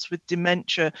 85-year-olds with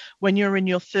dementia when you're in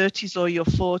your 30s or your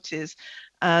 40s,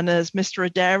 and as Mr.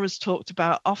 Adair has talked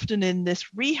about, often in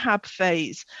this rehab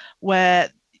phase where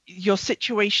your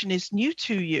situation is new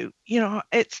to you,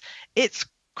 it's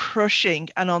crushing.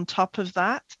 And on top of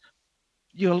that,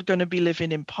 you're going to be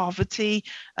living in poverty,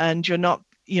 and you're not,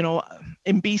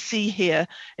 in BC here,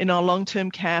 in our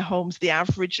long-term care homes, the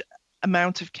average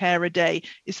amount of care a day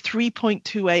is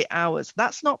 3.28 hours.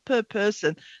 That's not per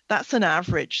person, that's an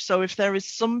average. So if there is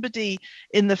somebody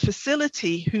in the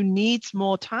facility who needs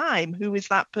more time, who is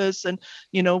that person,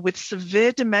 with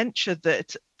severe dementia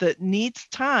that needs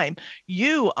time,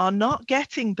 you are not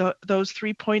getting those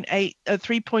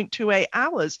 3.28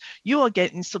 hours. You are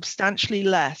getting substantially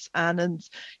less. And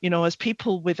as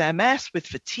people with MS, with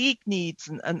fatigue needs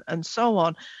and so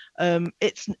on,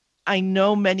 I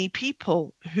know many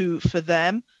people who, for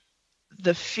them,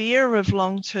 the fear of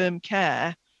long-term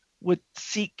care would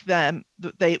seek them.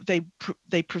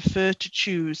 They prefer to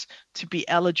choose to be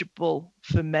eligible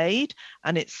for MAiD,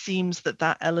 and it seems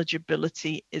that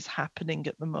eligibility is happening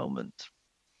at the moment.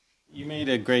 You made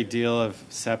a great deal of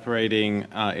separating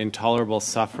intolerable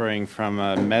suffering from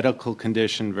a medical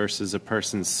condition versus a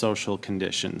person's social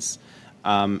conditions.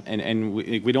 And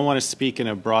we don't want to speak in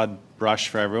a broad brush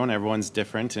for everyone. Everyone's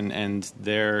different, and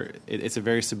it's a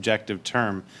very subjective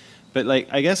term. But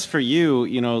I guess for you,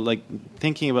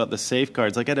 thinking about the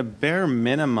safeguards, at a bare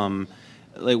minimum,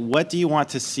 what do you want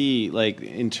to see,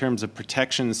 in terms of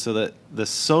protections, so that the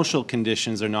social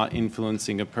conditions are not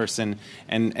influencing a person,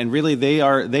 and really they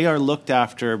are looked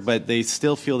after, but they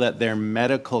still feel that their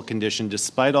medical condition,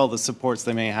 despite all the supports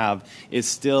they may have, is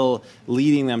still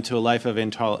leading them to a life of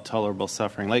intolerable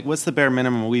suffering. What's the bare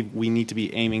minimum we need to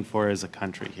be aiming for as a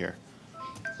country here?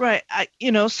 Right.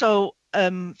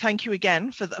 Thank you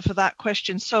again for that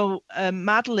question. So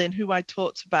Madeline, who I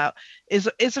talked about, is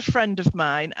a friend of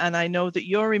mine, and I know that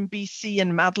you're in BC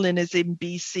and Madeline is in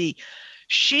BC.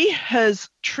 She has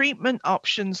treatment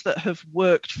options that have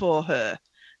worked for her,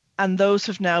 and those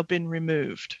have now been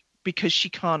removed because she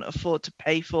can't afford to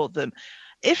pay for them.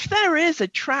 If there is a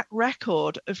track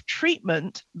record of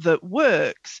treatment that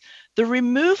works, the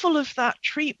removal of that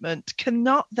treatment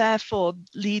cannot therefore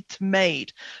lead to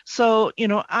MAiD. So,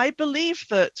 I believe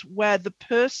that where the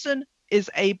person is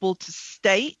able to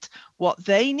state what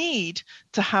they need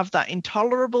to have that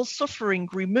intolerable suffering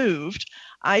removed,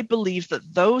 I believe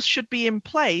that those should be in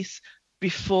place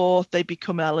before they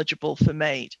become eligible for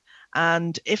MAiD.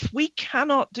 And if we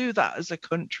cannot do that as a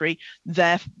country,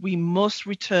 we must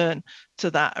return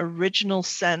to that original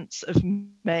sense of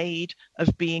MAiD,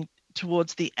 of being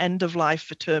towards the end of life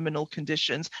for terminal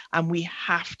conditions, and we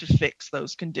have to fix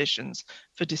those conditions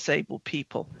for disabled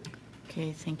people.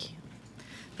 Okay, thank you.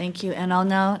 Thank you. And I'll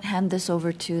now hand this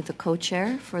over to the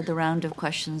co-chair for the round of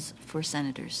questions for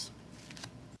senators.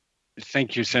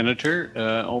 Thank you, Senator.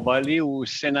 On va aller au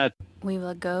sénateur We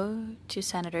will go to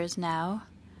senators now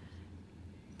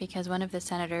because one of the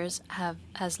senators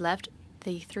has left.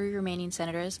 The 3 remaining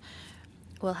senators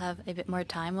will have a bit more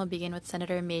time. We'll begin with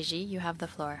Senator MAiD. You have the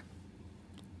floor.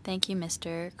 Thank you,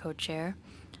 Mr. Co-Chair.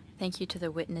 Thank you to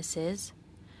the witnesses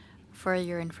for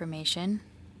your information.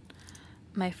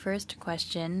 My first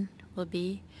question will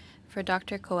be for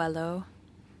Dr. Coelho.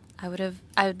 I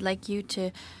would like you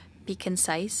to be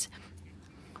concise.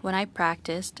 When I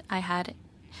practiced, I had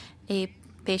a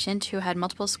patient who had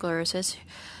multiple sclerosis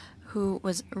who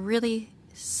was really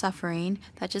suffering,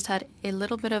 that just had a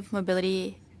little bit of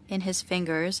mobility in his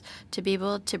fingers to be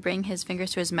able to bring his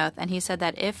fingers to his mouth. And he said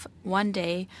that if one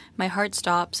day my heart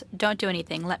stops, don't do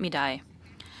anything, let me die.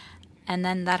 And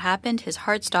then that happened, his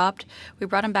heart stopped, we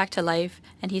brought him back to life,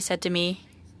 and he said to me,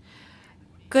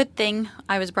 "Good thing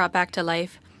I was brought back to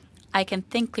life. I can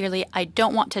think clearly, I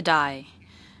don't want to die."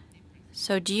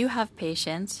 So do you have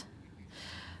patients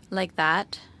like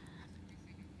that?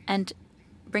 And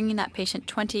bringing that patient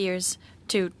 20 years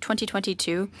to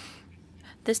 2022, would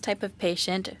this type of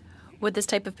patient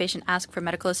ask for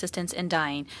medical assistance in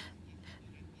dying?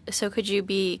 So could you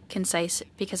be concise,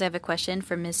 because I have a question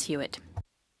for Ms. Hewitt.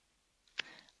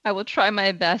 I will try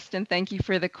my best, and thank you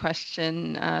for the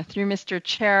question. Through Mr.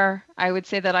 Chair, I would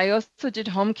say that I also did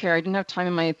home care. I didn't have time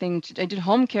in my thing. I did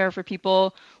home care for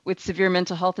people with severe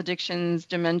mental health addictions,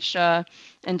 dementia,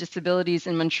 and disabilities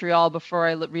in Montreal before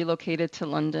I relocated to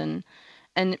London.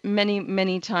 And many,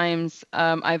 many times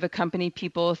I've accompanied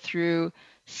people through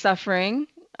suffering,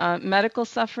 medical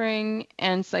suffering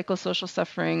and psychosocial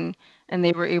suffering, and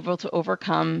they were able to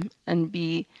overcome and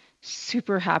be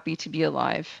super happy to be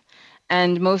alive.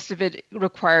 And most of it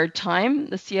required time.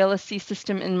 The CLSC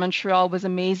system in Montreal was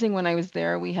amazing when I was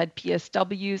there. We had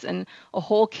PSWs and a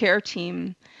whole care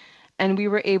team, and we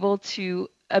were able to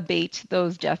abate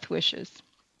those death wishes.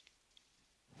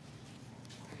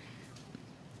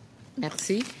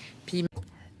 Merci.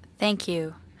 Thank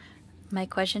you. My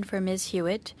question for Ms.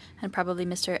 Hewitt, and probably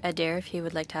Mr. Adair if he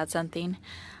would like to add something.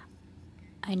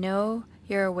 I know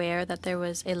you're aware that there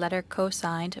was a letter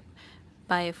co-signed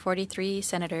by 43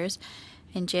 senators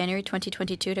in January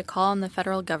 2022 to call on the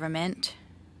federal government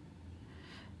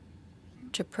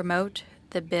to promote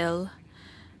the bill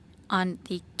on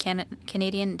the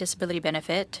Canadian disability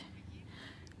benefit.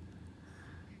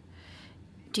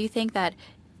 Do you think that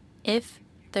if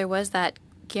there was that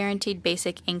guaranteed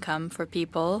basic income for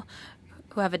people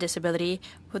who have a disability,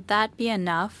 would that be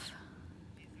enough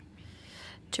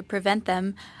to prevent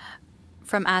them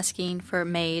from asking for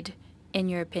MAiD, in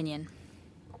your opinion?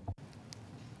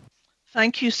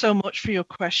 Thank you so much for your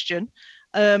question.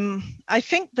 I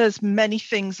think there's many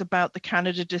things about the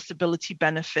Canada Disability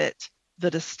Benefit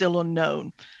that are still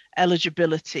unknown.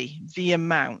 Eligibility, the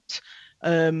amount.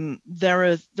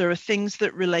 There are things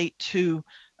that relate to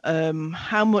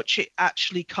how much it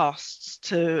actually costs,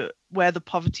 to where the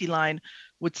poverty line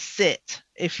would sit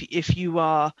if you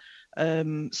are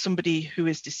somebody who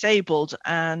is disabled,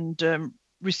 and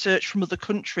research from other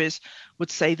countries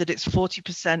would say that it's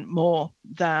 40% more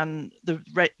than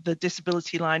the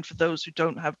disability line for those who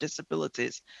don't have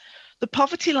disabilities. The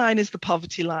poverty line is the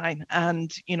poverty line.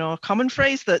 And, a common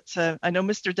phrase that I know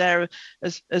Mr. Adair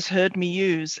has heard me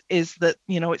use is that,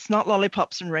 it's not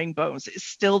lollipops and rainbows. It's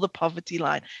still the poverty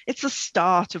line. It's a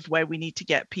start of where we need to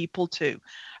get people to.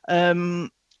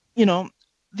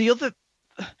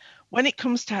 When it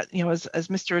comes to, as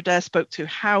Mr. Adair spoke to,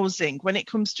 housing, when it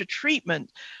comes to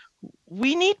treatment,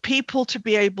 we need people to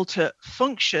be able to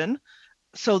function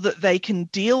so that they can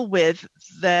deal with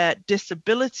their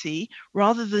disability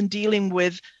rather than dealing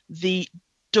with the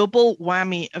double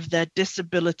whammy of their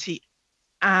disability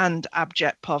and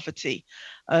abject poverty.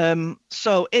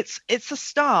 So it's a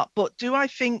start, but do I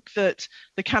think that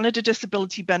the Canada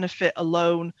Disability Benefit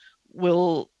alone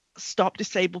will stop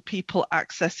disabled people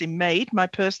accessing MAiD? My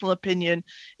personal opinion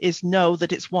is no,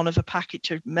 that it's one of a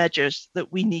package of measures that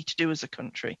we need to do as a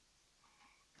country.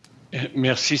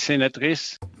 Merci,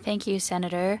 Sénatrice. Thank you,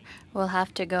 Senator. We'll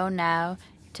have to go now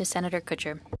to Senator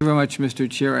Kutcher. Thank you very much,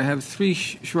 Mr. Chair. I have 3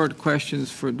 short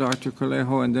questions for Dr.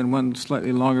 Coelho and then one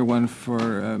slightly longer one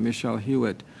for Michelle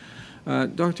Hewitt.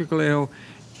 Dr. Coelho,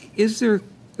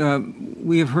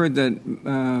 we have heard that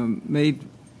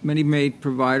many MAiD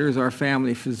providers are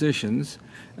family physicians.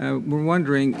 We're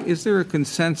wondering, is there a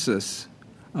consensus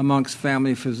amongst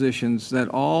family physicians that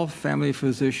all family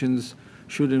physicians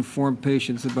should inform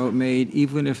patients about MAiD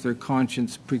even if their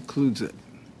conscience precludes it?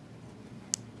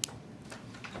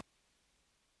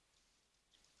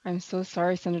 I'm so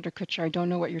sorry, Senator Kutcher. I don't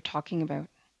know what you're talking about.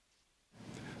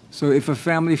 So if a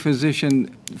family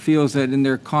physician feels that in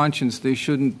their conscience they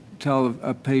shouldn't tell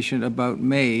a patient about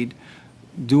MAiD,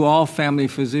 do all family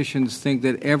physicians think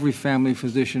that every family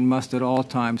physician must at all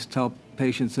times tell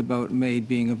patients about MAiD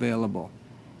being available?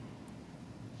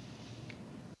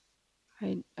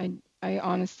 I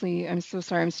honestly, I'm so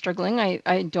sorry, I'm struggling.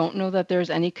 I don't know that there's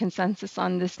any consensus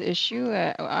on this issue.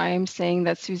 I'm saying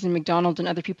that Susan McDonald and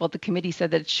other people at the committee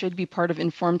said that it should be part of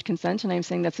informed consent, and I'm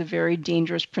saying that's a very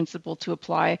dangerous principle to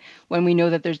apply when we know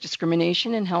that there's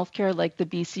discrimination in healthcare, like the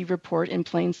BC report in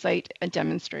plain sight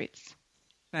demonstrates.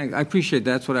 Thanks. I appreciate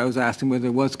that. That's what I was asking, whether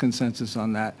there was consensus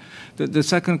on that. The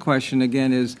second question,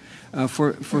 again, is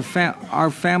for our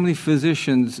family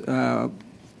physicians, do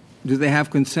they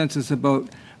have consensus about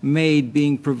MAiD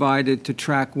being provided to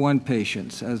track 1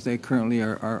 patients as they currently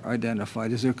are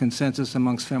identified? Is there consensus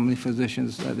amongst family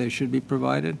physicians that they should be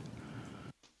provided?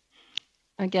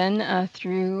 Again,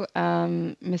 through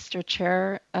Mr.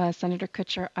 Chair, Senator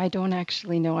Kutcher, I don't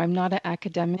actually know. I'm not an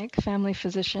academic family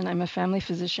physician. I'm a family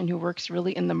physician who works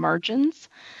really in the margins.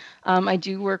 I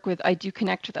do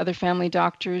connect with other family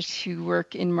doctors who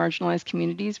work in marginalized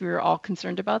communities. We are all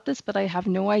concerned about this, but I have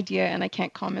no idea and I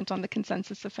can't comment on the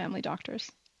consensus of family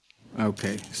doctors.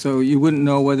 Okay, so you wouldn't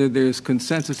know whether there's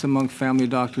consensus among family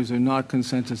doctors or not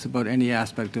consensus about any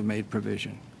aspect of MAiD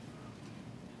provision?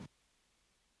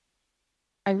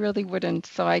 I really wouldn't,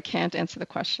 so I can't answer the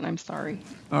question. I'm sorry.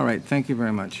 All right, thank you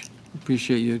very much.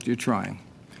 Appreciate you trying.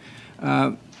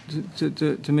 To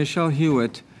Michelle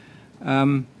Hewitt,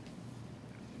 I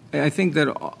think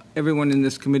that everyone in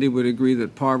this committee would agree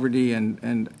that poverty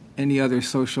and any other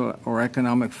social or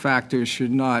economic factors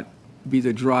should not be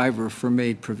the driver for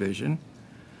MAiD provision.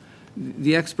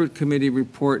 The expert committee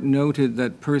report noted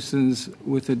that persons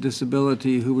with a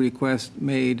disability who request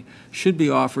MAiD should be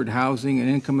offered housing and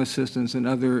income assistance and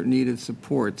other needed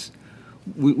supports.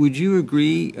 Would you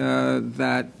agree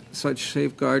that such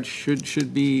safeguards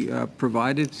should be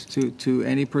provided to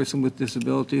any person with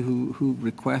disability who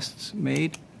requests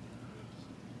MAiD?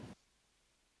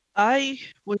 I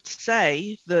would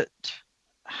say that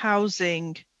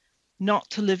housing, not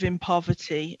to live in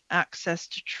poverty, access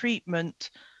to treatment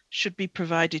should be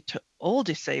provided to all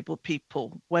disabled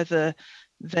people, whether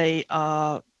they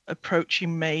are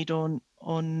approaching MAiD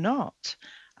or not.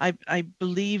 I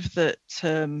believe that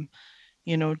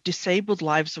disabled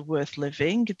lives are worth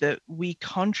living, that we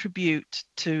contribute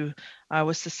to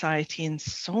our society in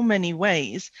so many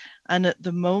ways. And at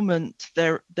the moment,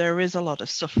 there is a lot of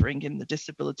suffering in the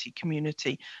disability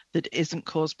community that isn't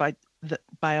caused by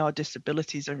our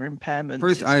disabilities or impairments.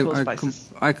 First,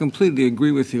 I completely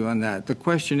agree with you on that. The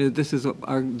question is,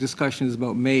 our discussion is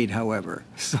about MAiD, however.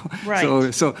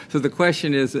 Right. So the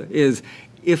question is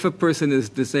if a person is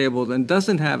disabled and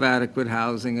doesn't have adequate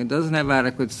housing and doesn't have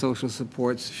adequate social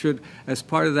supports, should, as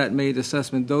part of that MAiD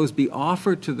assessment, those be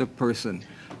offered to the person?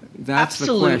 That's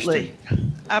the question.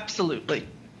 Absolutely.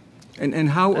 And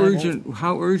how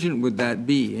urgent would that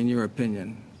be, in your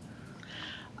opinion?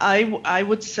 I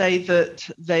would say that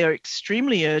they are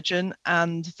extremely urgent,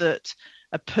 and that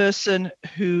a person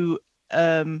who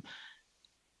has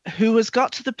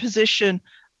got to the position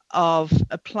of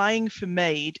applying for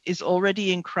MAiD is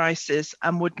already in crisis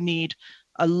and would need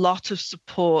a lot of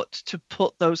support to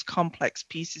put those complex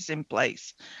pieces in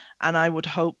place. And I would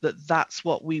hope that that's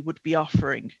what we would be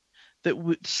offering,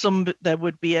 that there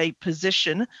would be a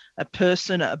position, a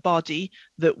person, a body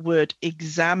that would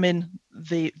examine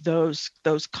those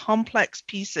complex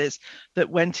pieces that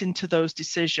went into those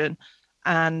decisions.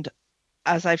 And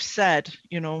as I've said,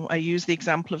 I use the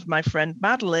example of my friend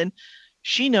Madeline.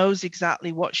 She knows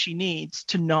exactly what she needs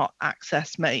to not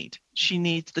access MAiD. She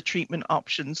needs the treatment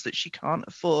options that she can't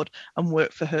afford and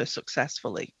work for her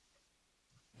successfully.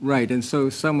 Right, and so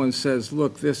someone says,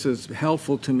 look, this is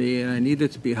helpful to me and I need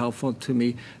it to be helpful to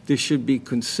me. This should be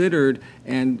considered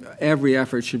and every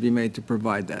effort should be made to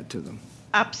provide that to them.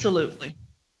 Absolutely.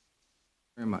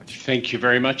 Very much. Thank you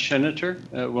very much, Senator.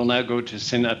 We'll now go to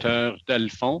Senator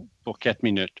Dalphon for 4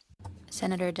 minutes.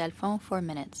 Senator Dalphon, 4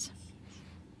 minutes.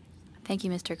 Thank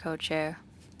you, Mr. Co-Chair.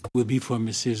 Will be for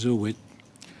Mrs. Hewitt.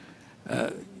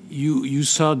 You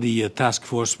saw the task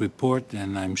force report,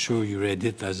 and I'm sure you read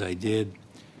it as I did.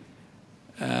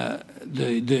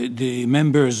 The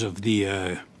members of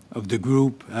the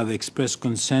group have expressed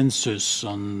consensus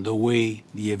on the way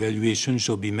the evaluation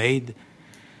shall be made,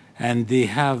 and they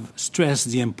have stressed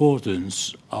the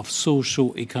importance of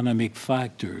socio-economic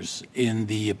factors in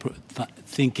the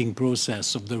thinking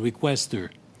process of the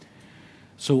requester.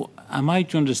 So am I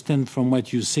to understand from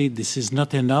what you say this is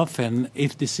not enough, and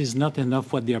if this is not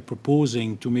enough, what they are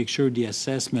proposing to make sure the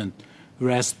assessment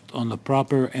rests on a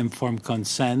proper informed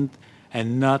consent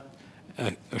and not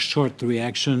a short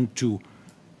reaction to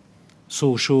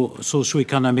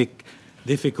socioeconomic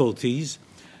difficulties.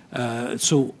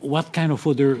 So what kind of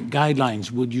other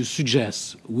guidelines would you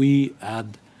suggest we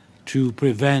add to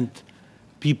prevent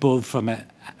people from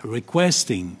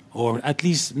requesting, or at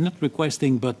least not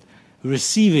requesting, but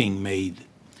receiving MAiD?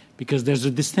 Because there's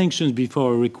a distinction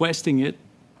before requesting it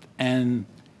and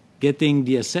getting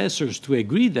the assessors to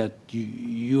agree that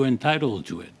you're entitled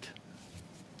to it.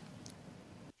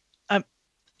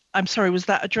 I'm sorry, was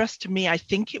that addressed to me? I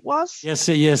think it was.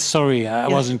 Yes, sorry, I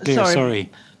wasn't clear, sorry.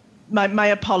 My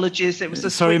apologies, it was a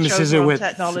sorry, switch Mrs. over on Hewitt.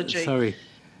 technology. Sorry.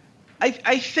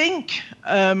 I think,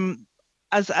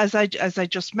 as I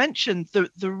just mentioned,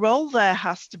 the role there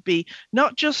has to be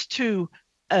not just to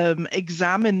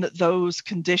examine that those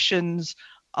conditions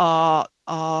are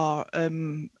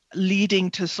leading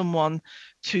to someone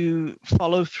to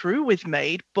follow through with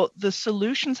MAiD, but the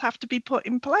solutions have to be put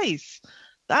in place.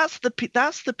 That's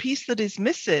the piece that is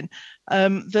missing.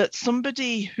 That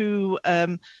somebody who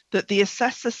that the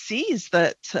assessor sees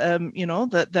that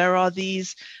that there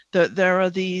are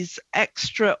these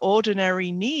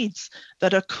extraordinary needs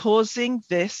that are causing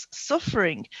this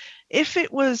suffering. If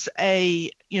it was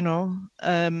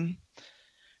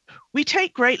we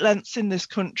take great lengths in this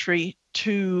country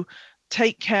to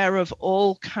take care of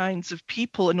all kinds of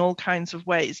people in all kinds of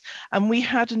ways. And we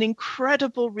had an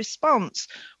incredible response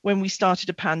when we started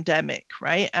a pandemic,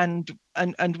 right? And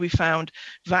we found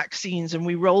vaccines and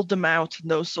we rolled them out and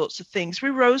those sorts of things. We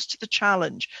rose to the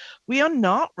challenge. We are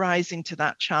not rising to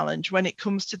that challenge when it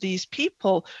comes to these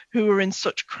people who are in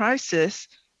such crisis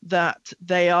that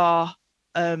they are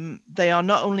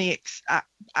not only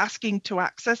asking to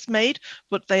access MAiD,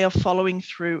 but they are following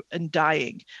through and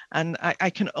dying. And I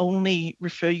can only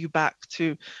refer you back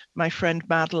to my friend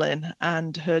Madeline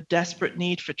and her desperate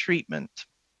need for treatment.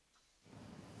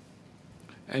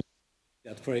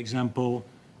 That, for example,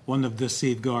 one of the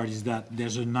safeguards is that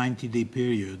there's a 90-day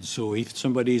period. So if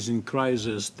somebody is in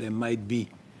crisis, there might be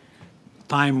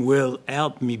time will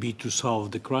help maybe to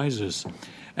solve the crisis.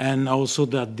 And also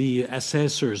that the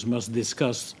assessors must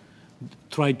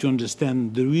try to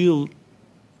understand the real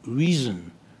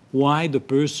reason why the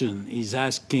person is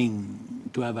asking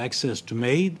to have access to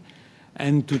MAiD,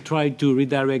 and to try to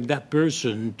redirect that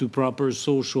person to proper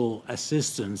social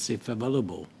assistance if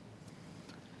available.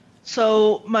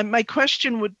 So my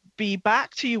question would be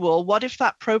back to you all. What if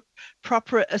that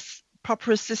proper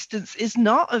assistance is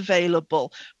not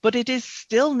available, but it is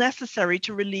still necessary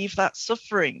to relieve that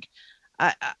suffering?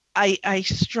 I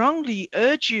strongly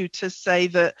urge you to say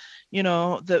that,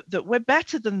 that we're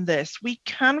better than this. We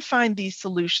can find these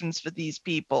solutions for these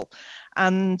people,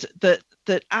 and that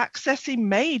accessing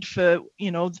MAiD for,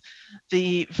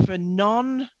 for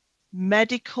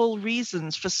non-medical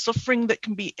reasons, for suffering that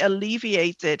can be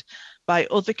alleviated by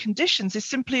other conditions is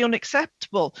simply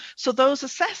unacceptable. So those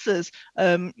assessors,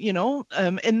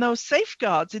 in those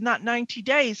safeguards, in that 90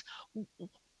 days,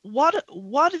 what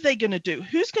are they going to do?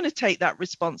 Who's going to take that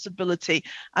responsibility?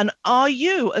 And are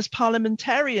you, as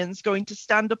parliamentarians, going to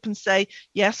stand up and say,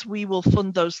 yes, we will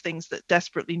fund those things that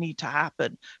desperately need to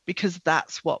happen, because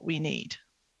that's what we need?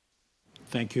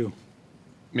 Thank you.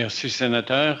 Merci,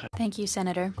 Sénateur. Thank you,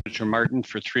 Senator. Mr. Martin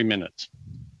for 3 minutes.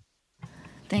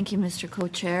 Thank you, Mr.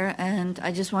 Co-Chair, and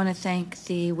I just want to thank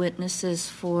the witnesses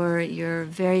for your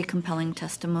very compelling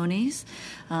testimonies.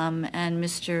 And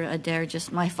Mr. Adair,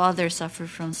 my father suffered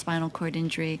from spinal cord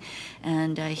injury,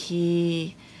 and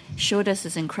he showed us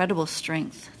his incredible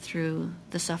strength through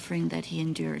the suffering that he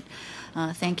endured.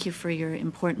 Thank you for your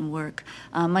important work.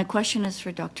 My question is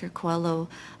for Dr. Coelho.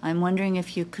 I'm wondering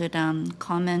if you could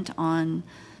comment on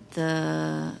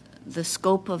the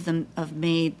scope of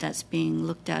MAiD that's being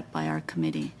looked at by our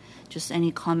committee. Just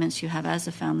any comments you have as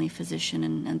a family physician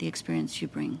and the experience you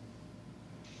bring.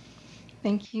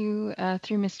 Thank you,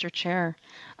 through Mr. Chair.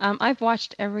 I've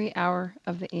watched every hour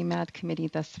of the AMAD committee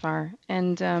thus far,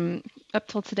 and up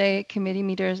till today, committee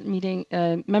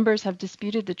members have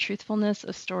disputed the truthfulness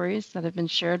of stories that have been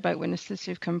shared by witnesses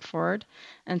who've come forward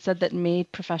and said that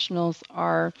MAiD professionals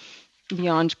are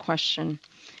beyond question.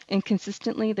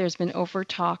 Inconsistently, there's been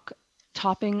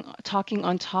talking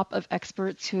on top of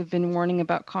experts who have been warning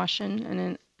about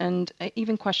caution and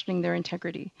even questioning their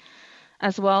integrity.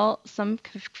 As well, some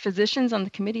physicians on the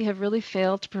committee have really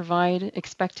failed to provide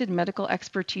expected medical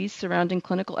expertise surrounding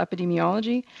clinical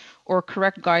epidemiology or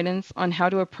correct guidance on how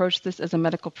to approach this as a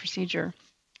medical procedure.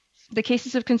 The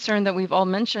cases of concern that we've all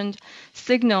mentioned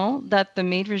signal that the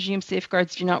MAiD regime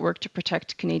safeguards do not work to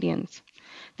protect Canadians.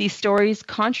 These stories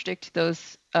contradict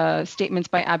those statements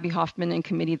by Abby Hoffman and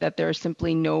committee that there are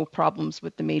simply no problems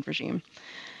with the MAiD regime.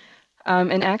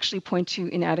 and actually point to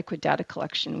inadequate data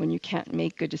collection when you can't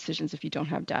make good decisions if you don't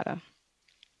have data.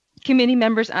 Committee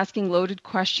members asking loaded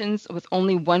questions with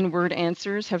only one-word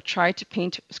answers have tried to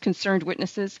paint concerned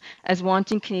witnesses as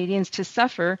wanting Canadians to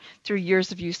suffer through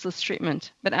years of useless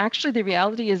treatment. But actually, the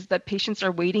reality is that patients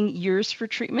are waiting years for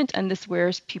treatment, and this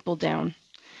wears people down.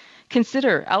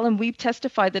 Consider, Ellen Weeb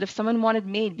testified that if someone wanted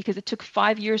MAiD because it took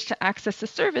 5 years to access the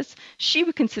service, she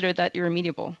would consider that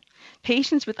irremediable.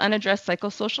 Patients with unaddressed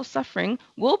psychosocial suffering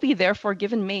will be therefore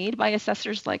given MAiD by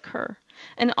assessors like her.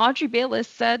 And Audrey Bayless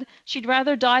said she'd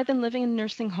rather die than living in a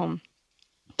nursing home.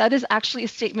 That is actually a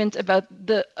statement about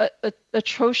the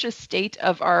atrocious state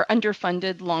of our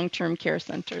underfunded long-term care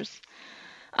centers.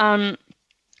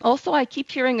 Also, I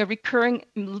keep hearing a recurring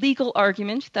legal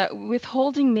argument that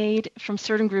withholding MAiD from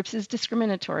certain groups is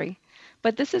discriminatory.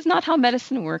 But this is not how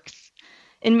medicine works.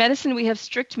 In medicine, we have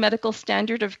strict medical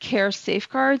standard of care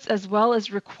safeguards as well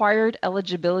as required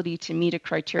eligibility to meet a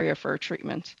criteria for a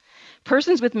treatment.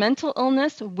 Persons with mental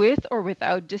illness, with or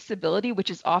without disability, which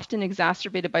is often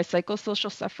exacerbated by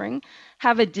psychosocial suffering,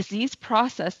 have a disease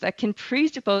process that can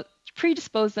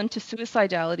predispose them to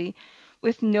suicidality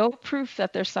with no proof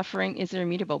that their suffering is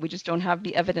irremediable. We just don't have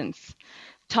the evidence.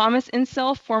 Thomas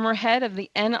Insel, former head of the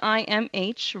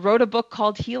NIMH, wrote a book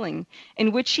called Healing,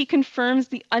 in which he confirms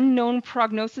the unknown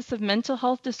prognosis of mental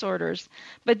health disorders,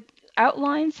 but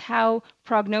outlines how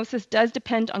prognosis does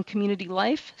depend on community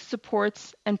life,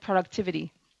 supports, and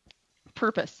productivity.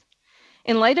 Purpose.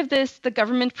 In light of this, the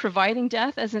government providing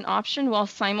death as an option while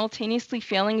simultaneously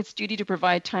failing its duty to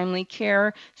provide timely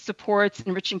care, supports,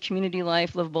 enriching community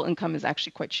life, livable income is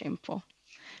actually quite shameful.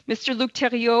 Mr. Luc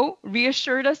Thériault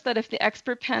reassured us that if the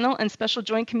expert panel and special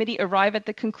joint committee arrive at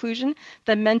the conclusion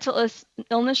that mental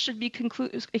illness should be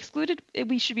excluded,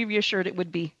 we should be reassured it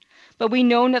would be. But we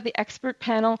know that the expert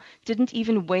panel didn't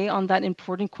even weigh on that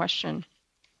important question.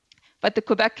 But the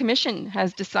Quebec Commission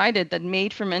has decided that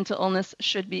MAiD for mental illness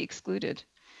should be excluded.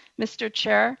 Mr.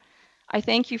 Chair, I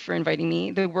thank you for inviting me.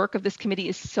 The work of this committee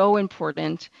is so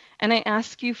important, and I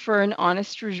ask you for an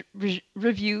honest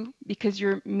review because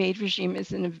your MAiD regime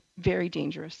is very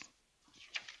dangerous.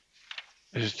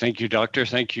 Thank you, Doctor.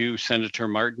 Thank you, Senator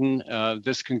Martin.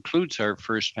 This concludes our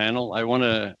first panel. I want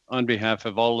to, on behalf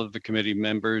of all of the committee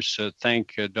members,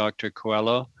 thank Dr.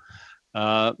 Coelho,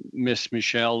 Ms.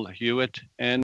 Michelle Hewitt, and